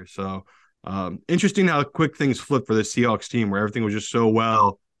two here. So interesting how quick things flipped for the Seahawks team, where everything was just so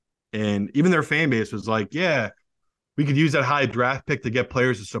well. And even their fan base was like, yeah, we could use that high draft pick to get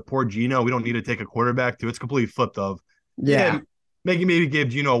players to support Geno. We don't need to take a quarterback to. It's completely flipped of, maybe give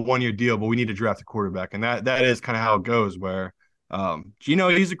Geno a 1-year deal, but we need to draft a quarterback. And that is kind of how it goes, where Geno,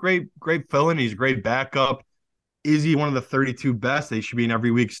 he's a great fill-in. He's a great backup. Is he one of the 32 best? They should be an every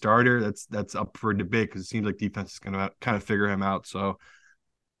week starter. That's up for debate because it seems like defense is going to kind of figure him out. So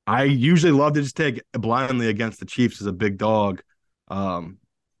I usually love to just take blindly against the Chiefs as a big dog.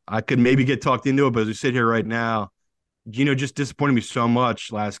 I could maybe get talked into it, but as we sit here right now, Geno just disappointed me so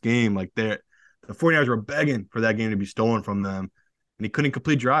much last game. Like the 49ers were begging for that game to be stolen from them, and he couldn't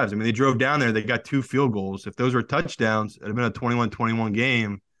complete drives. I mean, they drove down there. They got 2 field goals. If those were touchdowns, it would have been a 21-21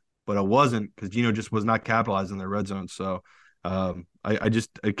 game, but it wasn't because Geno just was not capitalizing their red zone. So I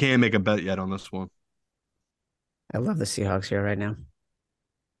can't make a bet yet on this one. I love the Seahawks here right now.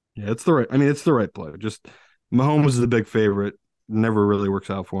 Yeah, it's the right play. Just Mahomes is the big favorite. Never really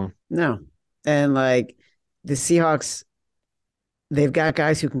works out for him. No. And like the Seahawks, they've got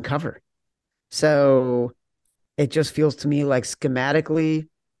guys who can cover. So it just feels to me like schematically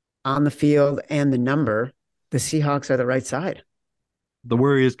on the field and the number, the Seahawks are the right side. The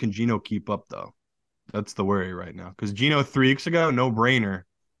worry is, can Geno keep up, though? That's the worry right now. Because Geno 3 weeks ago, no brainer.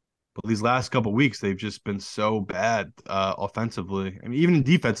 But these last couple of weeks, they've just been so bad offensively. I mean, even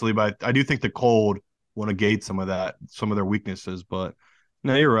defensively, but I do think the cold will negate some of their weaknesses. But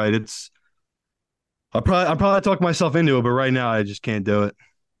no, you're right. I'll probably talk myself into it, but right now I just can't do it.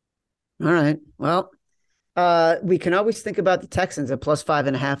 All right. Well, we can always think about the Texans at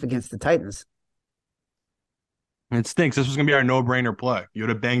 +5.5 against the Titans. It stinks. This was going to be our no-brainer play. You would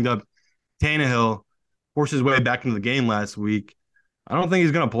have banged up Tannehill, forced his way back into the game last week. I don't think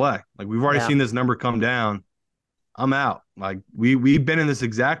he's going to play. Like, we've already seen this number come down. I'm out. Like, we've been in this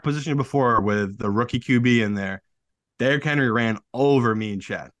exact position before with the rookie QB in there. Derrick Henry ran over me and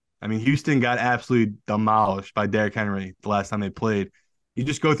Chad. I mean, Houston got absolutely demolished by Derrick Henry the last time they played. You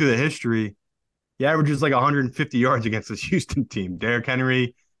just go through the history. He averages like 150 yards against this Houston team. Derrick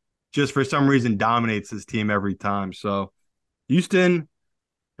Henry just for some reason dominates his team every time. So Houston,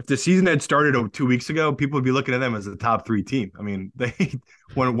 if the season had started 2 weeks ago, people would be looking at them as a top 3 team. I mean, they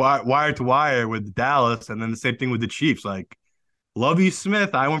went wire to wire with Dallas, and then the same thing with the Chiefs. Like, Lovie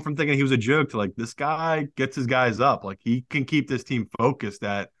Smith, I went from thinking he was a joke to like, this guy gets his guys up. Like, he can keep this team focused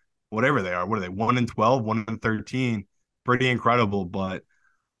at whatever they are. What are they, 1-12, 1-13? Pretty incredible, but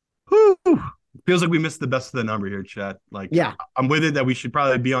whew, feels like we missed the best of the number here, Chad. Like, yeah, I'm with it that we should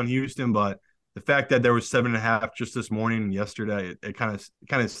probably be on Houston, but the fact that there was 7.5 just this morning and yesterday, it kind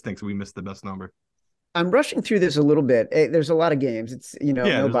of stinks. We missed the best number. I'm rushing through this a little bit. There's a lot of games. It's,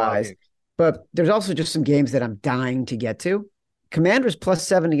 no buys, but there's also just some games that I'm dying to get to. Commanders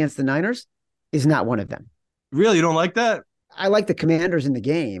 +7 against the Niners is not one of them. Really? You don't like that? I like the Commanders in the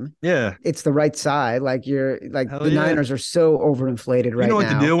game. Yeah. It's the right side. Like, Niners are so overinflated right now. You know what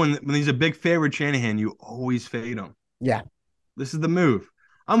to do when he's a big favorite, Shanahan, you always fade him. Yeah. This is the move.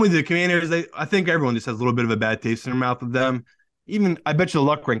 I'm with the Commanders. I think everyone just has a little bit of a bad taste in their mouth with them. Even, I bet you the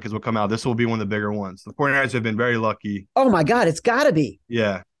luck rankings will come out. This will be one of the bigger ones. The 49ers have been very lucky. Oh, my God. It's got to be.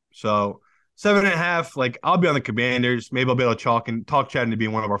 Yeah. So 7.5, like, I'll be on the Commanders. Maybe I'll be able to talk Chad into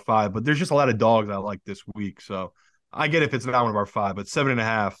being one of our 5. But there's just a lot of dogs I like this week. So I get if it's not one of our 5, but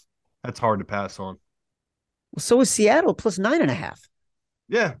 7.5, that's hard to pass on. Well, so is Seattle +9.5.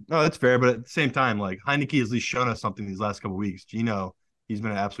 Yeah, no, that's fair. But at the same time, like, Heineke has at least shown us something these last couple of weeks. Geno, he's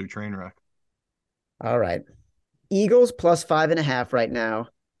been an absolute train wreck. All right. Eagles +5.5 right now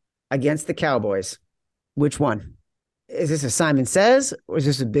against the Cowboys. Which one? Is this a Simon Says, or is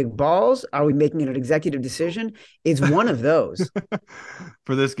this a big balls? Are we making an executive decision? It's one of those.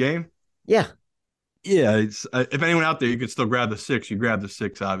 For this game? Yeah. Yeah, it's if anyone out there, you could still grab the 6. You grab the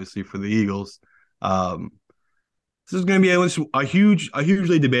 6, obviously, for the Eagles. This is going to be a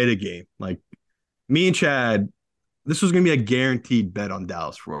hugely debated game. Like, me and Chad, this was going to be a guaranteed bet on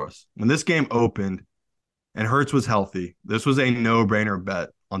Dallas for us. When this game opened and Hurts was healthy, this was a no-brainer bet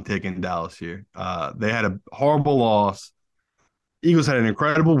on taking Dallas here. They had a horrible loss. Eagles had an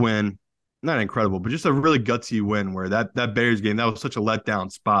incredible win. Not incredible, but just a really gutsy win where that Bears game, that was such a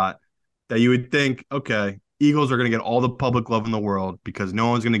letdown spot that you would think, okay, Eagles are going to get all the public love in the world because no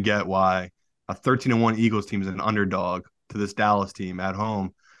one's going to get why a 13-1 Eagles team is an underdog to this Dallas team at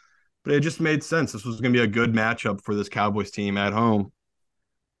home. But it just made sense. This was going to be a good matchup for this Cowboys team at home.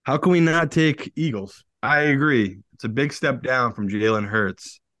 How can we not take Eagles? I agree. It's a big step down from Jalen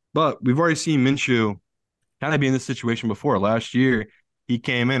Hurts. But we've already seen Minshew kind of be in this situation before. Last year, he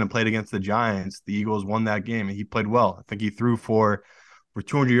came in and played against the Giants. The Eagles won that game, and he played well. I think he threw for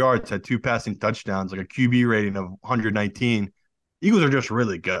 200 yards, had 2 passing touchdowns, like a QB rating of 119. Eagles are just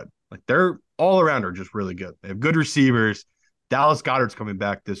really good. Like, they're all around are just really good. They have good receivers. Dallas Goedert's coming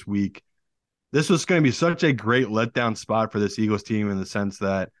back this week. This was going to be such a great letdown spot for this Eagles team in the sense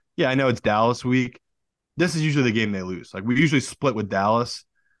that, yeah, I know it's Dallas week. This is usually the game they lose. Like, we usually split with Dallas.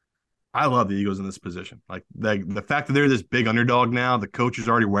 I love the Eagles in this position. Like, the fact that they're this big underdog now, the coach is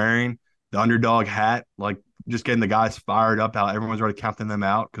already wearing the underdog hat, like just getting the guys fired up, how everyone's already counting them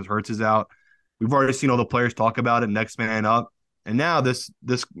out because Hurts is out. We've already seen all the players talk about it, next man up. And now this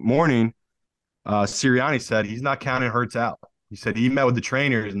morning, Sirianni said he's not counting Hurts out. He said he met with the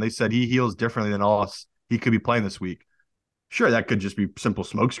trainers, and they said he heals differently than us. He could be playing this week. Sure, that could just be simple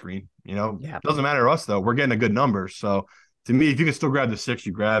smokescreen. Yeah. Doesn't matter to us, though. We're getting a good number. So, to me, if you can still grab the 6,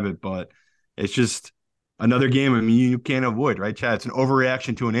 you grab it. But it's just another game, I mean, you can't avoid, right, Chad? It's an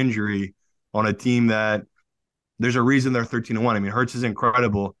overreaction to an injury on a team that there's a reason they're 13-1. I mean, Hurts is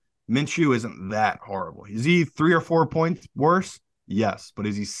incredible. Minshew isn't that horrible. Is he 3 or 4 points worse? Yes. But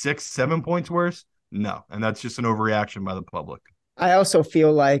is he 6, 7 points worse? No. And that's just an overreaction by the public. I also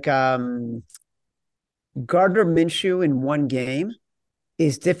feel like Gardner Minshew in one game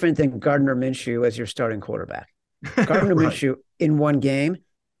is different than Gardner Minshew as your starting quarterback. Gardner Right. Minshew in one game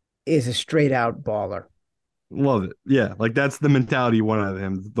is a straight out baller. Love it. Yeah, like that's the mentality you want out of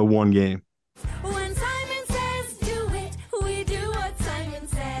him, the one game. When Simon says do it, we do what Simon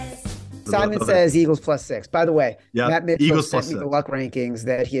says. Simon says Eagles +6. By the way, Yeah, Matt Mitchell Eagles sent me +6. the luck rankings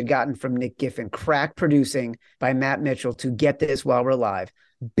that he had gotten from Nick Giffen, crack producing by Matt Mitchell to get this while we're live.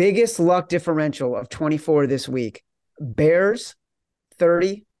 Biggest luck differential of 24 this week. Bears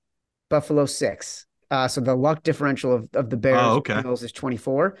 30, Buffalo 6. So the luck differential of the Bears Bills is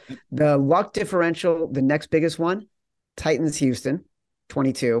 24. The luck differential, the next biggest one, Titans Houston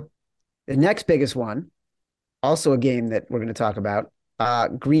 22. The next biggest one, also a game that we're going to talk about,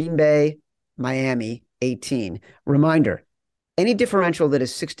 Green Bay Miami 18. Reminder, any differential that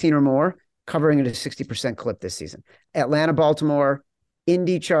is 16 or more, covering at a 60% clip this season. Atlanta Baltimore,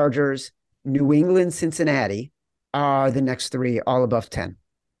 Indy Chargers, New England Cincinnati are the next 3, all above 10.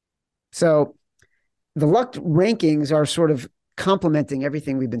 So the luck rankings are sort of complementing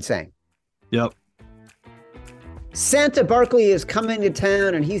everything we've been saying. Yep. Santa Barkley is coming to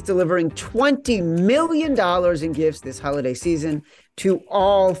town, and he's delivering $20 million in gifts this holiday season to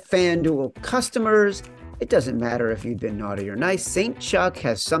all FanDuel customers. It doesn't matter if you've been naughty or nice. St. Chuck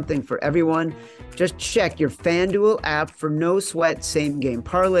has something for everyone. Just check your FanDuel app for no sweat, same game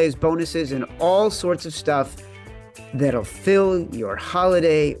parlays, bonuses, and all sorts of stuff that'll fill your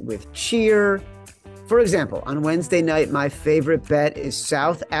holiday with cheer. For example, on Wednesday night, my favorite bet is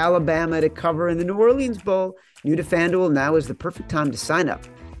South Alabama to cover in the New Orleans Bowl. New to FanDuel, now is the perfect time to sign up.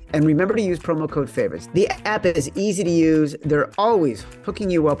 And remember to use promo code FAVORITES. The app is easy to use. They're always hooking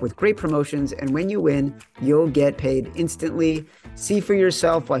you up with great promotions. And when you win, you'll get paid instantly. See for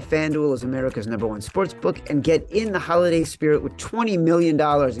yourself why FanDuel is America's #1 sportsbook and get in the holiday spirit with $20 million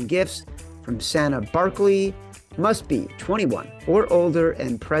in gifts from Santa Barkley. Must be 21 or older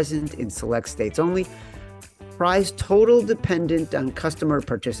and present in select states only. Prize total dependent on customer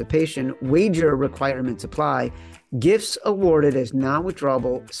participation. Wager requirements apply. Gifts awarded as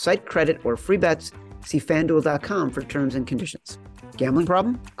non-withdrawable site credit or free bets. See FanDuel.com for terms and conditions. Gambling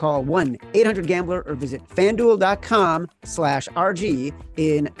problem? Call 1-800-GAMBLER or visit FanDuel.com/RG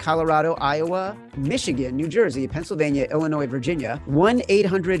in Colorado, Iowa, Michigan, New Jersey, Pennsylvania, Illinois, Virginia.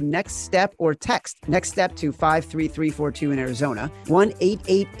 1-800-NEXT-STEP or text NEXT STEP to 53342 in Arizona.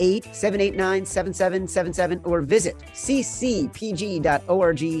 1-888-789-7777 or visit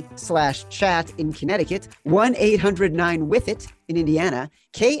ccpg.org/chat in Connecticut. 1-800-9-WITH-IT in Indiana.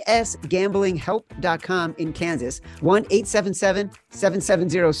 KSGamblingHelp.com in Kansas.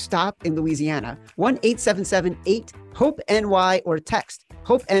 1-877-770-STOP in Louisiana. 1-877-8-HOPE-NY or text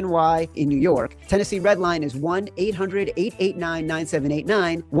HOPE-NY in New York. Tennessee Redline is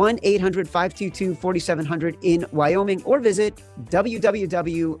 1-800-889-9789. 1-800-522-4700 in Wyoming or visit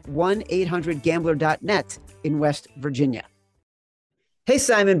www.1800gambler.net in West Virginia. Hey,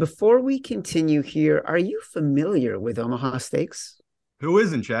 Simon, before we continue here, are you familiar with Omaha Steaks? Who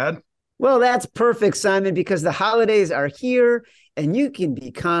isn't, Chad? Well, that's perfect, Simon, because the holidays are here and you can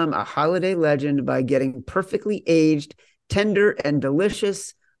become a holiday legend by getting perfectly aged, tender, and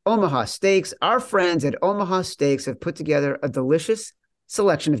delicious Omaha steaks. Our friends at Omaha Steaks have put together a delicious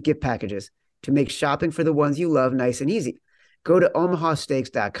selection of gift packages to make shopping for the ones you love nice and easy. Go to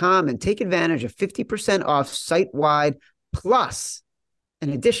omahasteaks.com and take advantage of 50% off site-wide plus an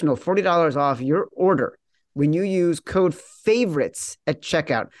additional $40 off your order when you use code FAVORITES at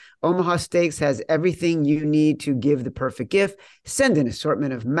checkout. Omaha Steaks has everything you need to give the perfect gift. Send an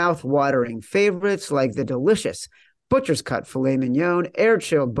assortment of mouth-watering favorites like the delicious butcher's cut filet mignon,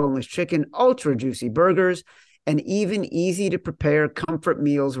 air-chilled boneless chicken, ultra-juicy burgers, and even easy-to-prepare comfort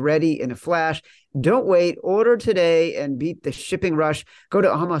meals ready in a flash. Don't wait. Order today and beat the shipping rush. Go to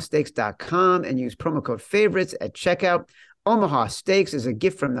omahasteaks.com and use promo code FAVORITES at checkout. Omaha Steaks is a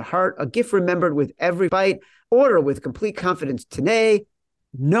gift from the heart, a gift remembered with every bite. Order with complete confidence today,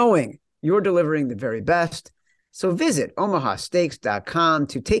 knowing you're delivering the very best. So visit omahasteaks.com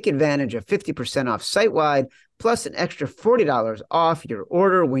to take advantage of 50% off site-wide, plus an extra $40 off your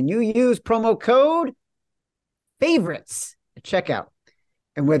order when you use promo code FAVORITES at checkout.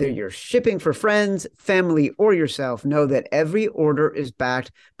 And whether you're shipping for friends, family, or yourself, know that every order is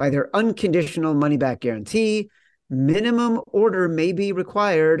backed by their unconditional money-back guarantee. Minimum order may be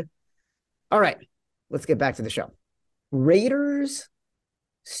required. All right, let's get back to the show. Raiders,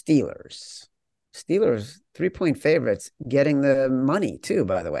 Steelers. Steelers, 3-point favorites, getting the money too,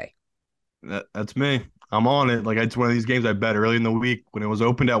 by the way. That's me. I'm on it. Like, it's one of these games I bet early in the week when it was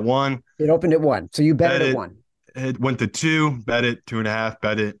opened at 1. It opened at 1, so you bet it at 1. It went to 2, bet it, 2.5,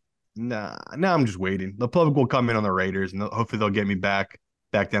 bet it. Nah, now I'm just waiting. The public will come in on the Raiders, and hopefully they'll get me back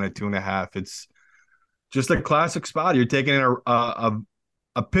down at 2.5. It's just a classic spot. You're taking in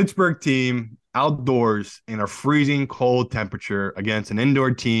a Pittsburgh team outdoors in a freezing cold temperature against an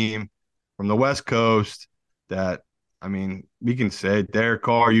indoor team from the West Coast that, I mean, we can say Derek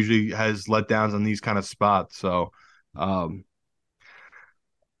Carr usually has letdowns on these kind of spots. So,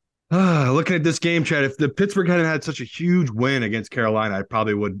 looking at this game, Chad, if the Pittsburgh hadn't had such a huge win against Carolina, I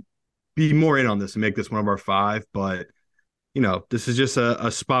probably would be more in on this and make this one of our 5. But, you know, this is just a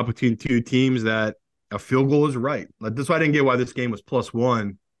spot between two teams that a field goal is right. Like, that's why I didn't get why this game was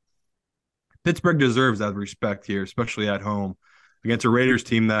 +1. Pittsburgh deserves that respect here, especially at home against a Raiders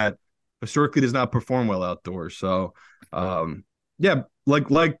team that historically does not perform well outdoors. So, yeah,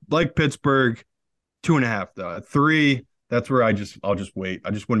 like Pittsburgh, 2.5 though. At 3, that's where I'll just wait.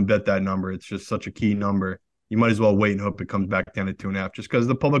 I just wouldn't bet that number. It's just such a key number. You might as well wait and hope it comes back down to 2.5, just because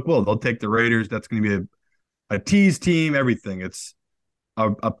the public will. They'll take the Raiders. That's going to be a tease team. Everything. It's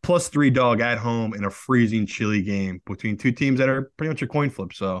a +3 dog at home in a freezing, chilly game between two teams that are pretty much a coin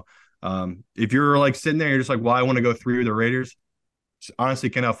flip. So, if you're like sitting there, you're just like, well, I want to go 3 with the Raiders. Honestly,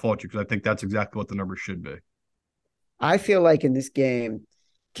 cannot fault you, because I think that's exactly what the number should be. I feel like in this game,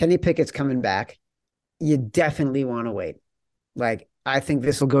 Kenny Pickett's coming back. You definitely want to wait. Like, I think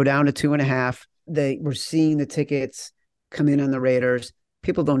this will go down to 2.5. We're seeing the tickets come in on the Raiders.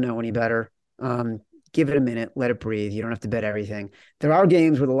 People don't know any better. Give it a minute, let it breathe. You don't have to bet everything. There are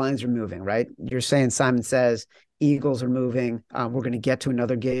games where the lines are moving, right? You're saying Simon Says Eagles are moving. We're going to get to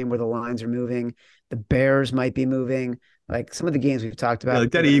another game where the lines are moving. The Bears might be moving. Like some of the games we've talked about. Yeah,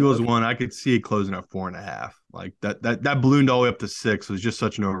 like that Eagles one, I could see it closing at 4.5. Like that ballooned all the way up to 6 was just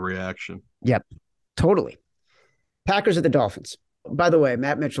such an overreaction. Yep, totally. Packers at the Dolphins. By the way,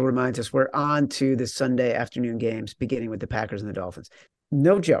 Matt Mitchell reminds us we're on to the Sunday afternoon games, beginning with the Packers and the Dolphins.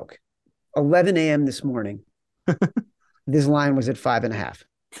 No joke. 11 a.m. this morning, this line was at 5.5.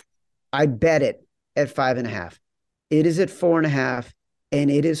 I bet it at 5.5. It is at 4.5, and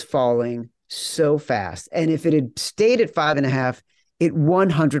it is falling so fast. And if it had stayed at 5.5, it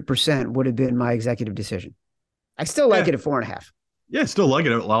 100% would have been my executive decision. I still like it at 4.5. Yeah, still like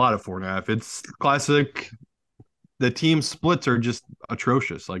it a lot at 4.5. It's classic. The team splits are just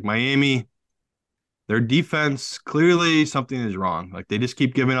atrocious. Like Miami, their defense, clearly something is wrong. Like they just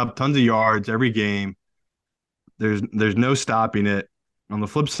keep giving up tons of yards every game. There's no stopping it. On the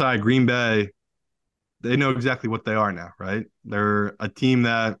flip side, Green Bay, they know exactly what they are now, right? They're a team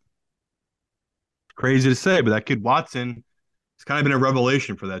that, crazy to say, but that kid Watson has kind of been a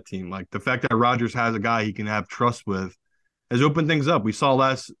revelation for that team. Like the fact that Rodgers has a guy he can have trust with has opened things up. We saw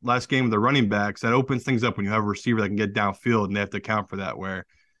last game with the running backs. That opens things up when you have a receiver that can get downfield, and they have to account for that. Where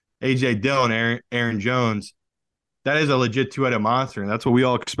A.J. Dillon, Aaron Jones, that is a legit two-headed monster, and that's what we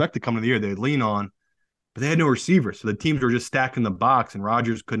all expected coming to the year. They'd lean on, but they had no receiver, so the teams were just stacking the box, and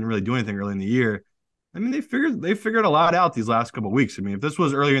Rodgers couldn't really do anything early in the year. I mean, they figured a lot out these last couple of weeks. I mean, if this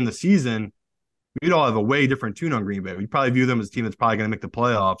was earlier in the season, we'd all have a way different tune on Green Bay. We'd probably view them as a team that's probably going to make the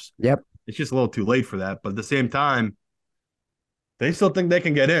playoffs. Yep. It's just a little too late for that. But at the same time, they still think they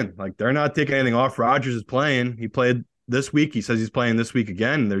can get in. Like, they're not taking anything off. Rodgers is playing. He played this week. He says he's playing this week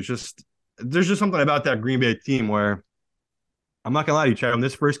again. There's just something about that Green Bay team where I'm not gonna lie to you, Chad. When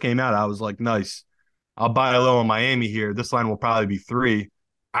this first came out, I was like, nice. I'll buy low on Miami here. This line will probably be 3.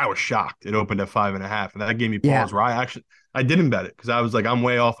 I was shocked. It opened at 5.5, and that gave me pause where I didn't bet it because I was like, I'm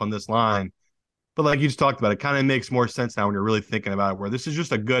way off on this line. But like you just talked about, it kind of makes more sense now when you're really thinking about it, where this is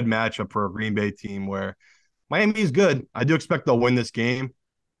just a good matchup for a Green Bay team where Miami's good. I do expect they'll win this game.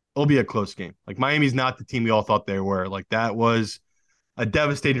 It'll be a close game. Like, Miami's not the team we all thought they were. Like, that was a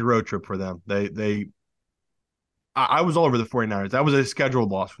devastating road trip for them. I was all over the 49ers. That was a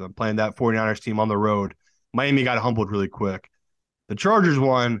scheduled loss for them, playing that 49ers team on the road. Miami got humbled really quick. The Chargers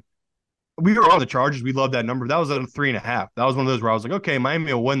won. We were on the Chargers. We loved that number. That was a 3.5. That was one of those where I was like, okay,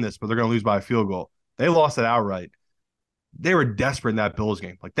 Miami will win this, but they're going to lose by a field goal. They lost it outright. They were desperate in that Bills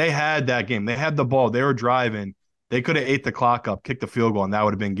game. Like, they had that game. They had the ball. They were driving. They could have ate the clock up, kicked the field goal, and that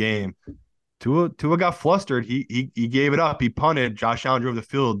would have been game. Tua got flustered. He gave it up. He punted. Josh Allen drove the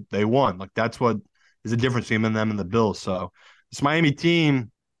field. They won. Like, that's what is the difference between them and the Bills. So this Miami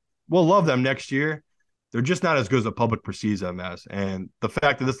team, we'll love them next year. They're just not as good as the public perceives them as. And the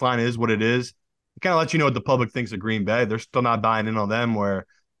fact that this line is what it is, it kind of lets you know what the public thinks of Green Bay. They're still not buying in on them where,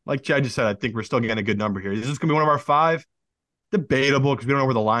 like Chad just said, I think we're still getting a good number here. Is this going to be one of our 5? Debatable because we don't know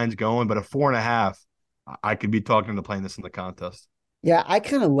where the line's going, but a 4.5, I could be talking to playing this in the contest. Yeah, I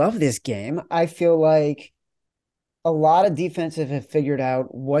kind of love this game. I feel like a lot of defenses have figured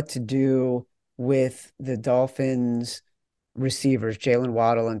out what to do with the Dolphins receivers, Jalen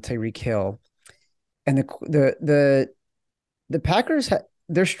Waddle and Tyreek Hill. And the Packers,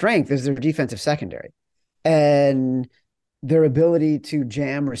 their strength is their defensive secondary and their ability to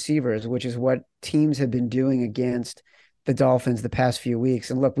jam receivers, which is what teams have been doing against the Dolphins the past few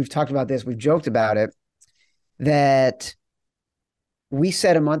weeks. And look, we've talked about this. We've joked about it, that we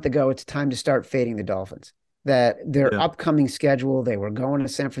said a month ago, it's time to start fading the Dolphins, that their upcoming schedule, they were going to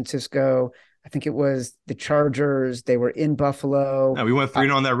San Francisco. I think it was the Chargers. They were in Buffalo. Yeah, we went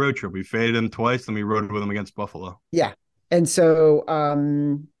 3-0 on that road trip. We faded them twice, and we rode with them against Buffalo. Yeah. And so,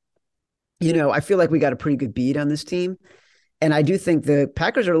 I feel like we got a pretty good beat on this team. And I do think the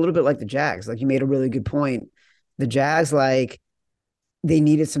Packers are a little bit like the Jags. Like, you made a really good point. The Jags, like, they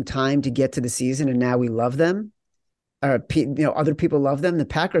needed some time to get to the season, and now we love them. Other people love them. The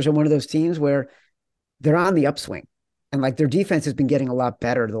Packers are one of those teams where they're on the upswing. And like, their defense has been getting a lot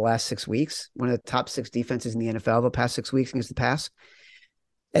better the last 6 weeks. One of the top 6 defenses in the NFL the past 6 weeks against the pass.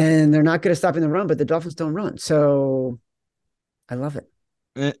 And they're not good at stopping the run, but the Dolphins don't run. So I love it.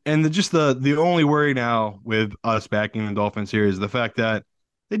 And the only worry now with us backing the Dolphins here is the fact that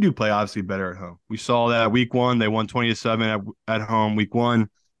they do play obviously better at home. We saw that week 1, they won 20-7 at home week 1.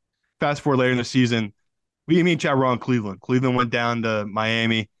 Fast forward later in the season, me and Chad were on Cleveland. Cleveland went down to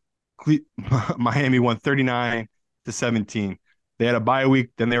Miami. Miami won 39-17. They had a bye week.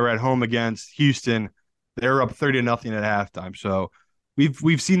 Then they were at home against Houston. They were up 30-0 at halftime. So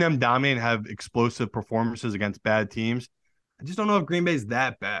we've seen them dominate and have explosive performances against bad teams. I just don't know if Green Bay's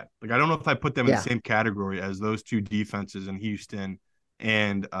that bad. Like, I don't know if I put them in the same category as those 2 defenses in Houston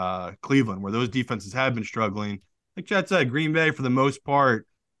and Cleveland, where those defenses have been struggling. Like Chad said, Green Bay, for the most part,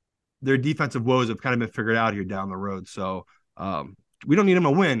 their defensive woes have kind of been figured out here down the road. So we don't need them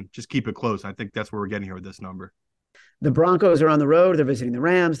to win. Just keep it close. I think that's where we're getting here with this number. The Broncos are on the road. They're visiting the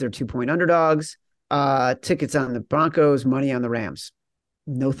Rams. They're 2-point underdogs. Tickets on the Broncos, money on the Rams.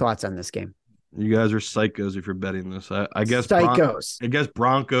 No thoughts on this game. You guys are psychos if you're betting this. I guess psychos. I guess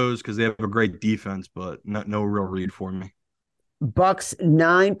Broncos because they have a great defense, but no real read for me. Bucks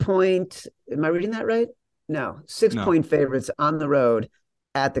 9-point. Am I reading that right? No, 6-point favorites on the road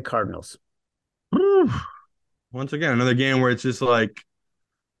at the Cardinals. Once again, another game where it's just like,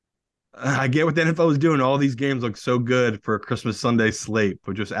 I get what the NFL is doing. All these games look so good for a Christmas Sunday slate,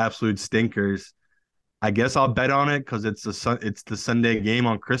 but just absolute stinkers. I guess I'll bet on it because it's the Sunday game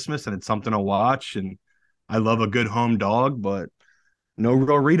on Christmas and it's something to watch. And I love a good home dog, but no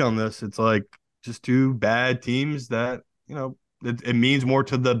real read on this. It's like just 2 bad teams that, it means more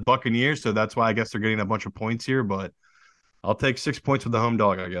to the Buccaneers. So that's why I guess they're getting a bunch of points here, but I'll take 6 points with the home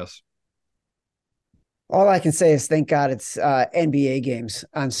dog, I guess. All I can say is thank God it's NBA games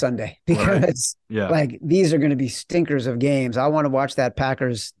on Sunday because like these are going to be stinkers of games. I want to watch that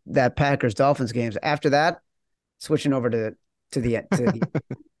Packers Dolphins games. After that, switching over to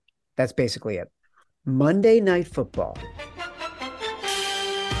the that's basically it. Monday Night Football.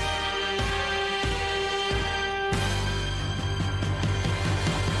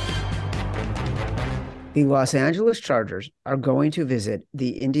 The Los Angeles Chargers are going to visit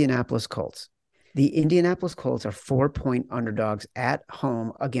the Indianapolis Colts. The Indianapolis Colts are 4-point underdogs at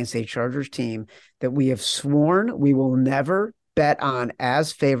home against a Chargers team that we have sworn we will never bet on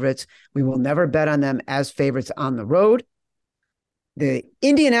as favorites. We will never bet on them as favorites on the road. The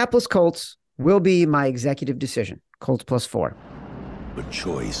Indianapolis Colts will be my executive decision. Colts +4. A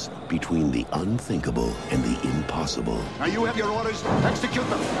choice between the unthinkable and the impossible. Now you have your orders. Execute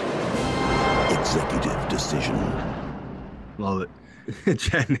them. Executive decision. Love it.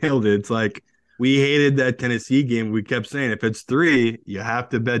 Chad nailed it. It's like we hated that Tennessee game. We kept saying if it's 3, you have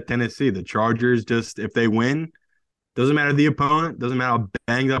to bet Tennessee. The Chargers, just if they win, doesn't matter the opponent, doesn't matter how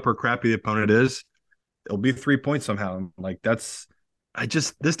banged up or crappy the opponent is, it'll be 3 points somehow. Like this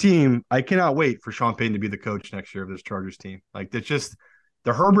team, I cannot wait for Sean Payton to be the coach next year of this Chargers team. Like it's just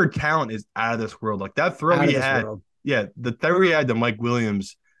the Herbert talent is out of this world. Like that throw he had, the throw he had to Mike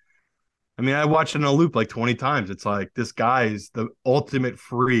Williams. I mean, I watched it in a loop like 20 times. It's like this guy is the ultimate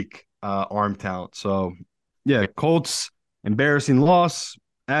freak arm talent. So, yeah, Colts, embarrassing loss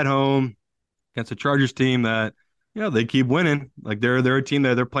at home against a Chargers team that, they keep winning. Like they're a team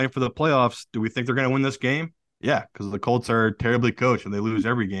that they're playing for the playoffs. Do we think they're going to win this game? Yeah, because the Colts are terribly coached and they lose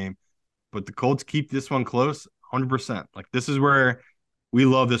every game. But the Colts keep this one close 100%. Like this is where we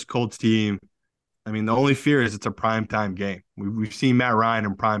love this Colts team. I mean, the only fear is it's a primetime game. We've seen Matt Ryan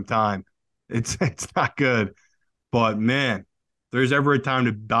in prime time. It's not good. But, man, there's ever a time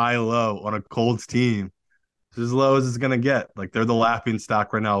to buy low on a Colts team. It's as low as it's going to get. Like, they're the laughing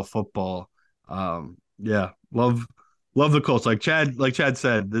stock right now of football. Yeah, love the Colts. Like Chad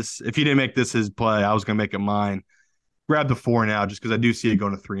said, if he didn't make this his play, I was going to make it mine. Grab the 4 now just because I do see it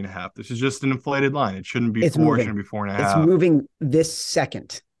going to 3.5. This is just an inflated line. It shouldn't be 4. It shouldn't be 4.5. It's moving this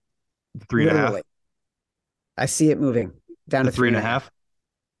second. 3.5. I see it moving down to 3.5.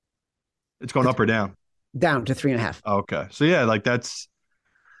 It's going up or down? Down to 3.5. Okay. So, yeah, like that's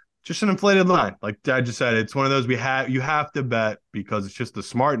just an inflated line. Like Dad just said, it's one of those you have to bet because it's just a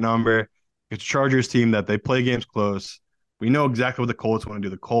smart number. It's a Chargers team that they play games close. We know exactly what the Colts want to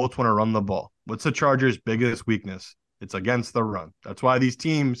do. The Colts want to run the ball. What's the Chargers' biggest weakness? It's against the run. That's why these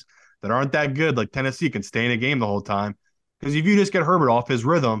teams that aren't that good, like Tennessee, can stay in a game the whole time. Because if you just get Herbert off his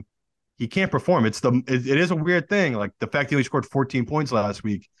rhythm, he can't perform. It is a weird thing. Like the fact that he scored 14 points last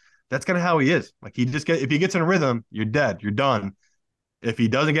week, that's kind of how he is. Like if he gets in a rhythm, you're dead. You're done. If he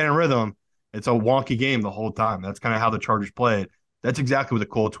doesn't get in rhythm, it's a wonky game the whole time. That's kind of how the Chargers play it. That's exactly what the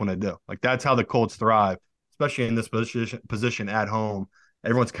Colts want to do. Like that's how the Colts thrive, especially in this position at home.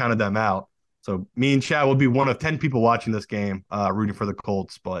 Everyone's counted them out. So me and Chad will be one of 10 people watching this game, rooting for the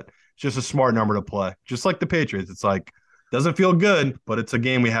Colts. But it's just a smart number to play. Just like the Patriots. It's like, doesn't feel good, but it's a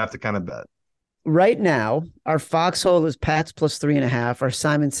game we have to kind of bet. Right now, our foxhole is Pats +3.5. Our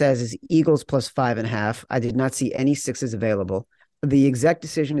Simon Says is Eagles +5.5. I did not see any 6s available. The exact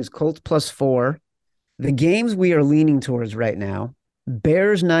decision is Colts +4. The games we are leaning towards right now,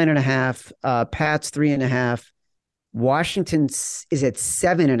 Bears 9.5, Pats 3.5. Washington is at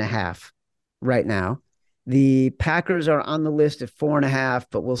 7.5 right now. The Packers are on the list at 4.5,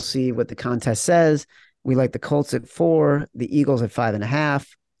 but we'll see what the contest says. We like the Colts at 4, the Eagles at 5.5.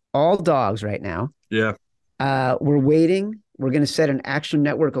 All dogs right now. Yeah. We're waiting. We're going to set an Action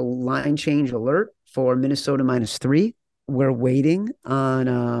Network line change alert for Minnesota -3. We're waiting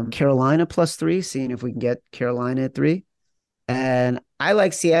on Carolina +3, seeing if we can get Carolina at 3. And I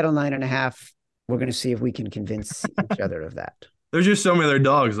like Seattle 9.5. We're going to see if we can convince each other of that. There's just so many other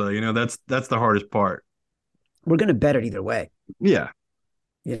dogs, though. That's the hardest part. We're going to bet it either way. Yeah.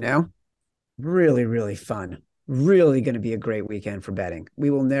 Really, really fun. Really going to be a great weekend for betting.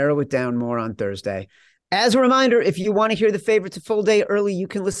 We will narrow it down more on Thursday. As a reminder, if you want to hear the favorites a full day early, you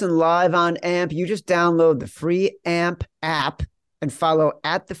can listen live on AMP. You just download the free AMP app and follow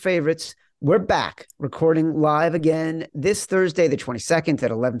 @thefavorites. We're back recording live again this Thursday, the 22nd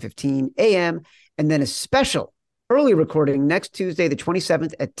at 11:15 a.m. And then a special early recording next Tuesday, the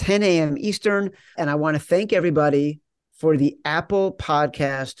 27th at 10 a.m. Eastern. And I want to thank everybody for the Apple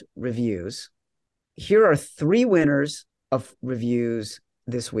Podcast reviews. Here are 3 winners of reviews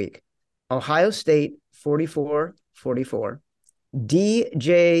this week. Ohio State 4444,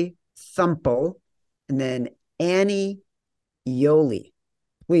 DJ Thumple, and then Annie Yoli.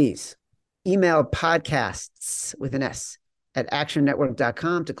 Please email podcasts with an S at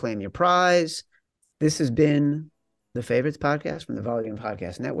actionnetwork.com to claim your prize. This has been the Favorites Podcast from the Volume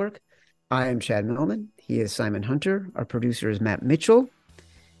Podcast Network. I am Chad Millman. He is Simon Hunter. Our producer is Matt Mitchell.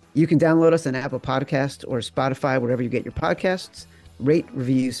 You can download us on Apple Podcast or Spotify, wherever you get your podcasts. Rate,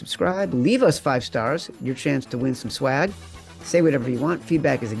 review, subscribe. Leave us 5 stars. Your chance to win some swag. Say whatever you want.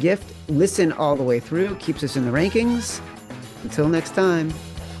 Feedback is a gift. Listen all the way through. Keeps us in the rankings. Until next time,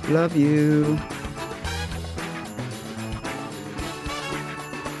 love you.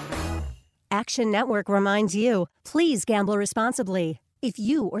 Action Network reminds you, please gamble responsibly. If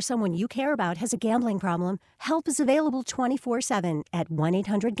you or someone you care about has a gambling problem, help is available 24/7 at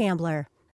 1-800-GAMBLER.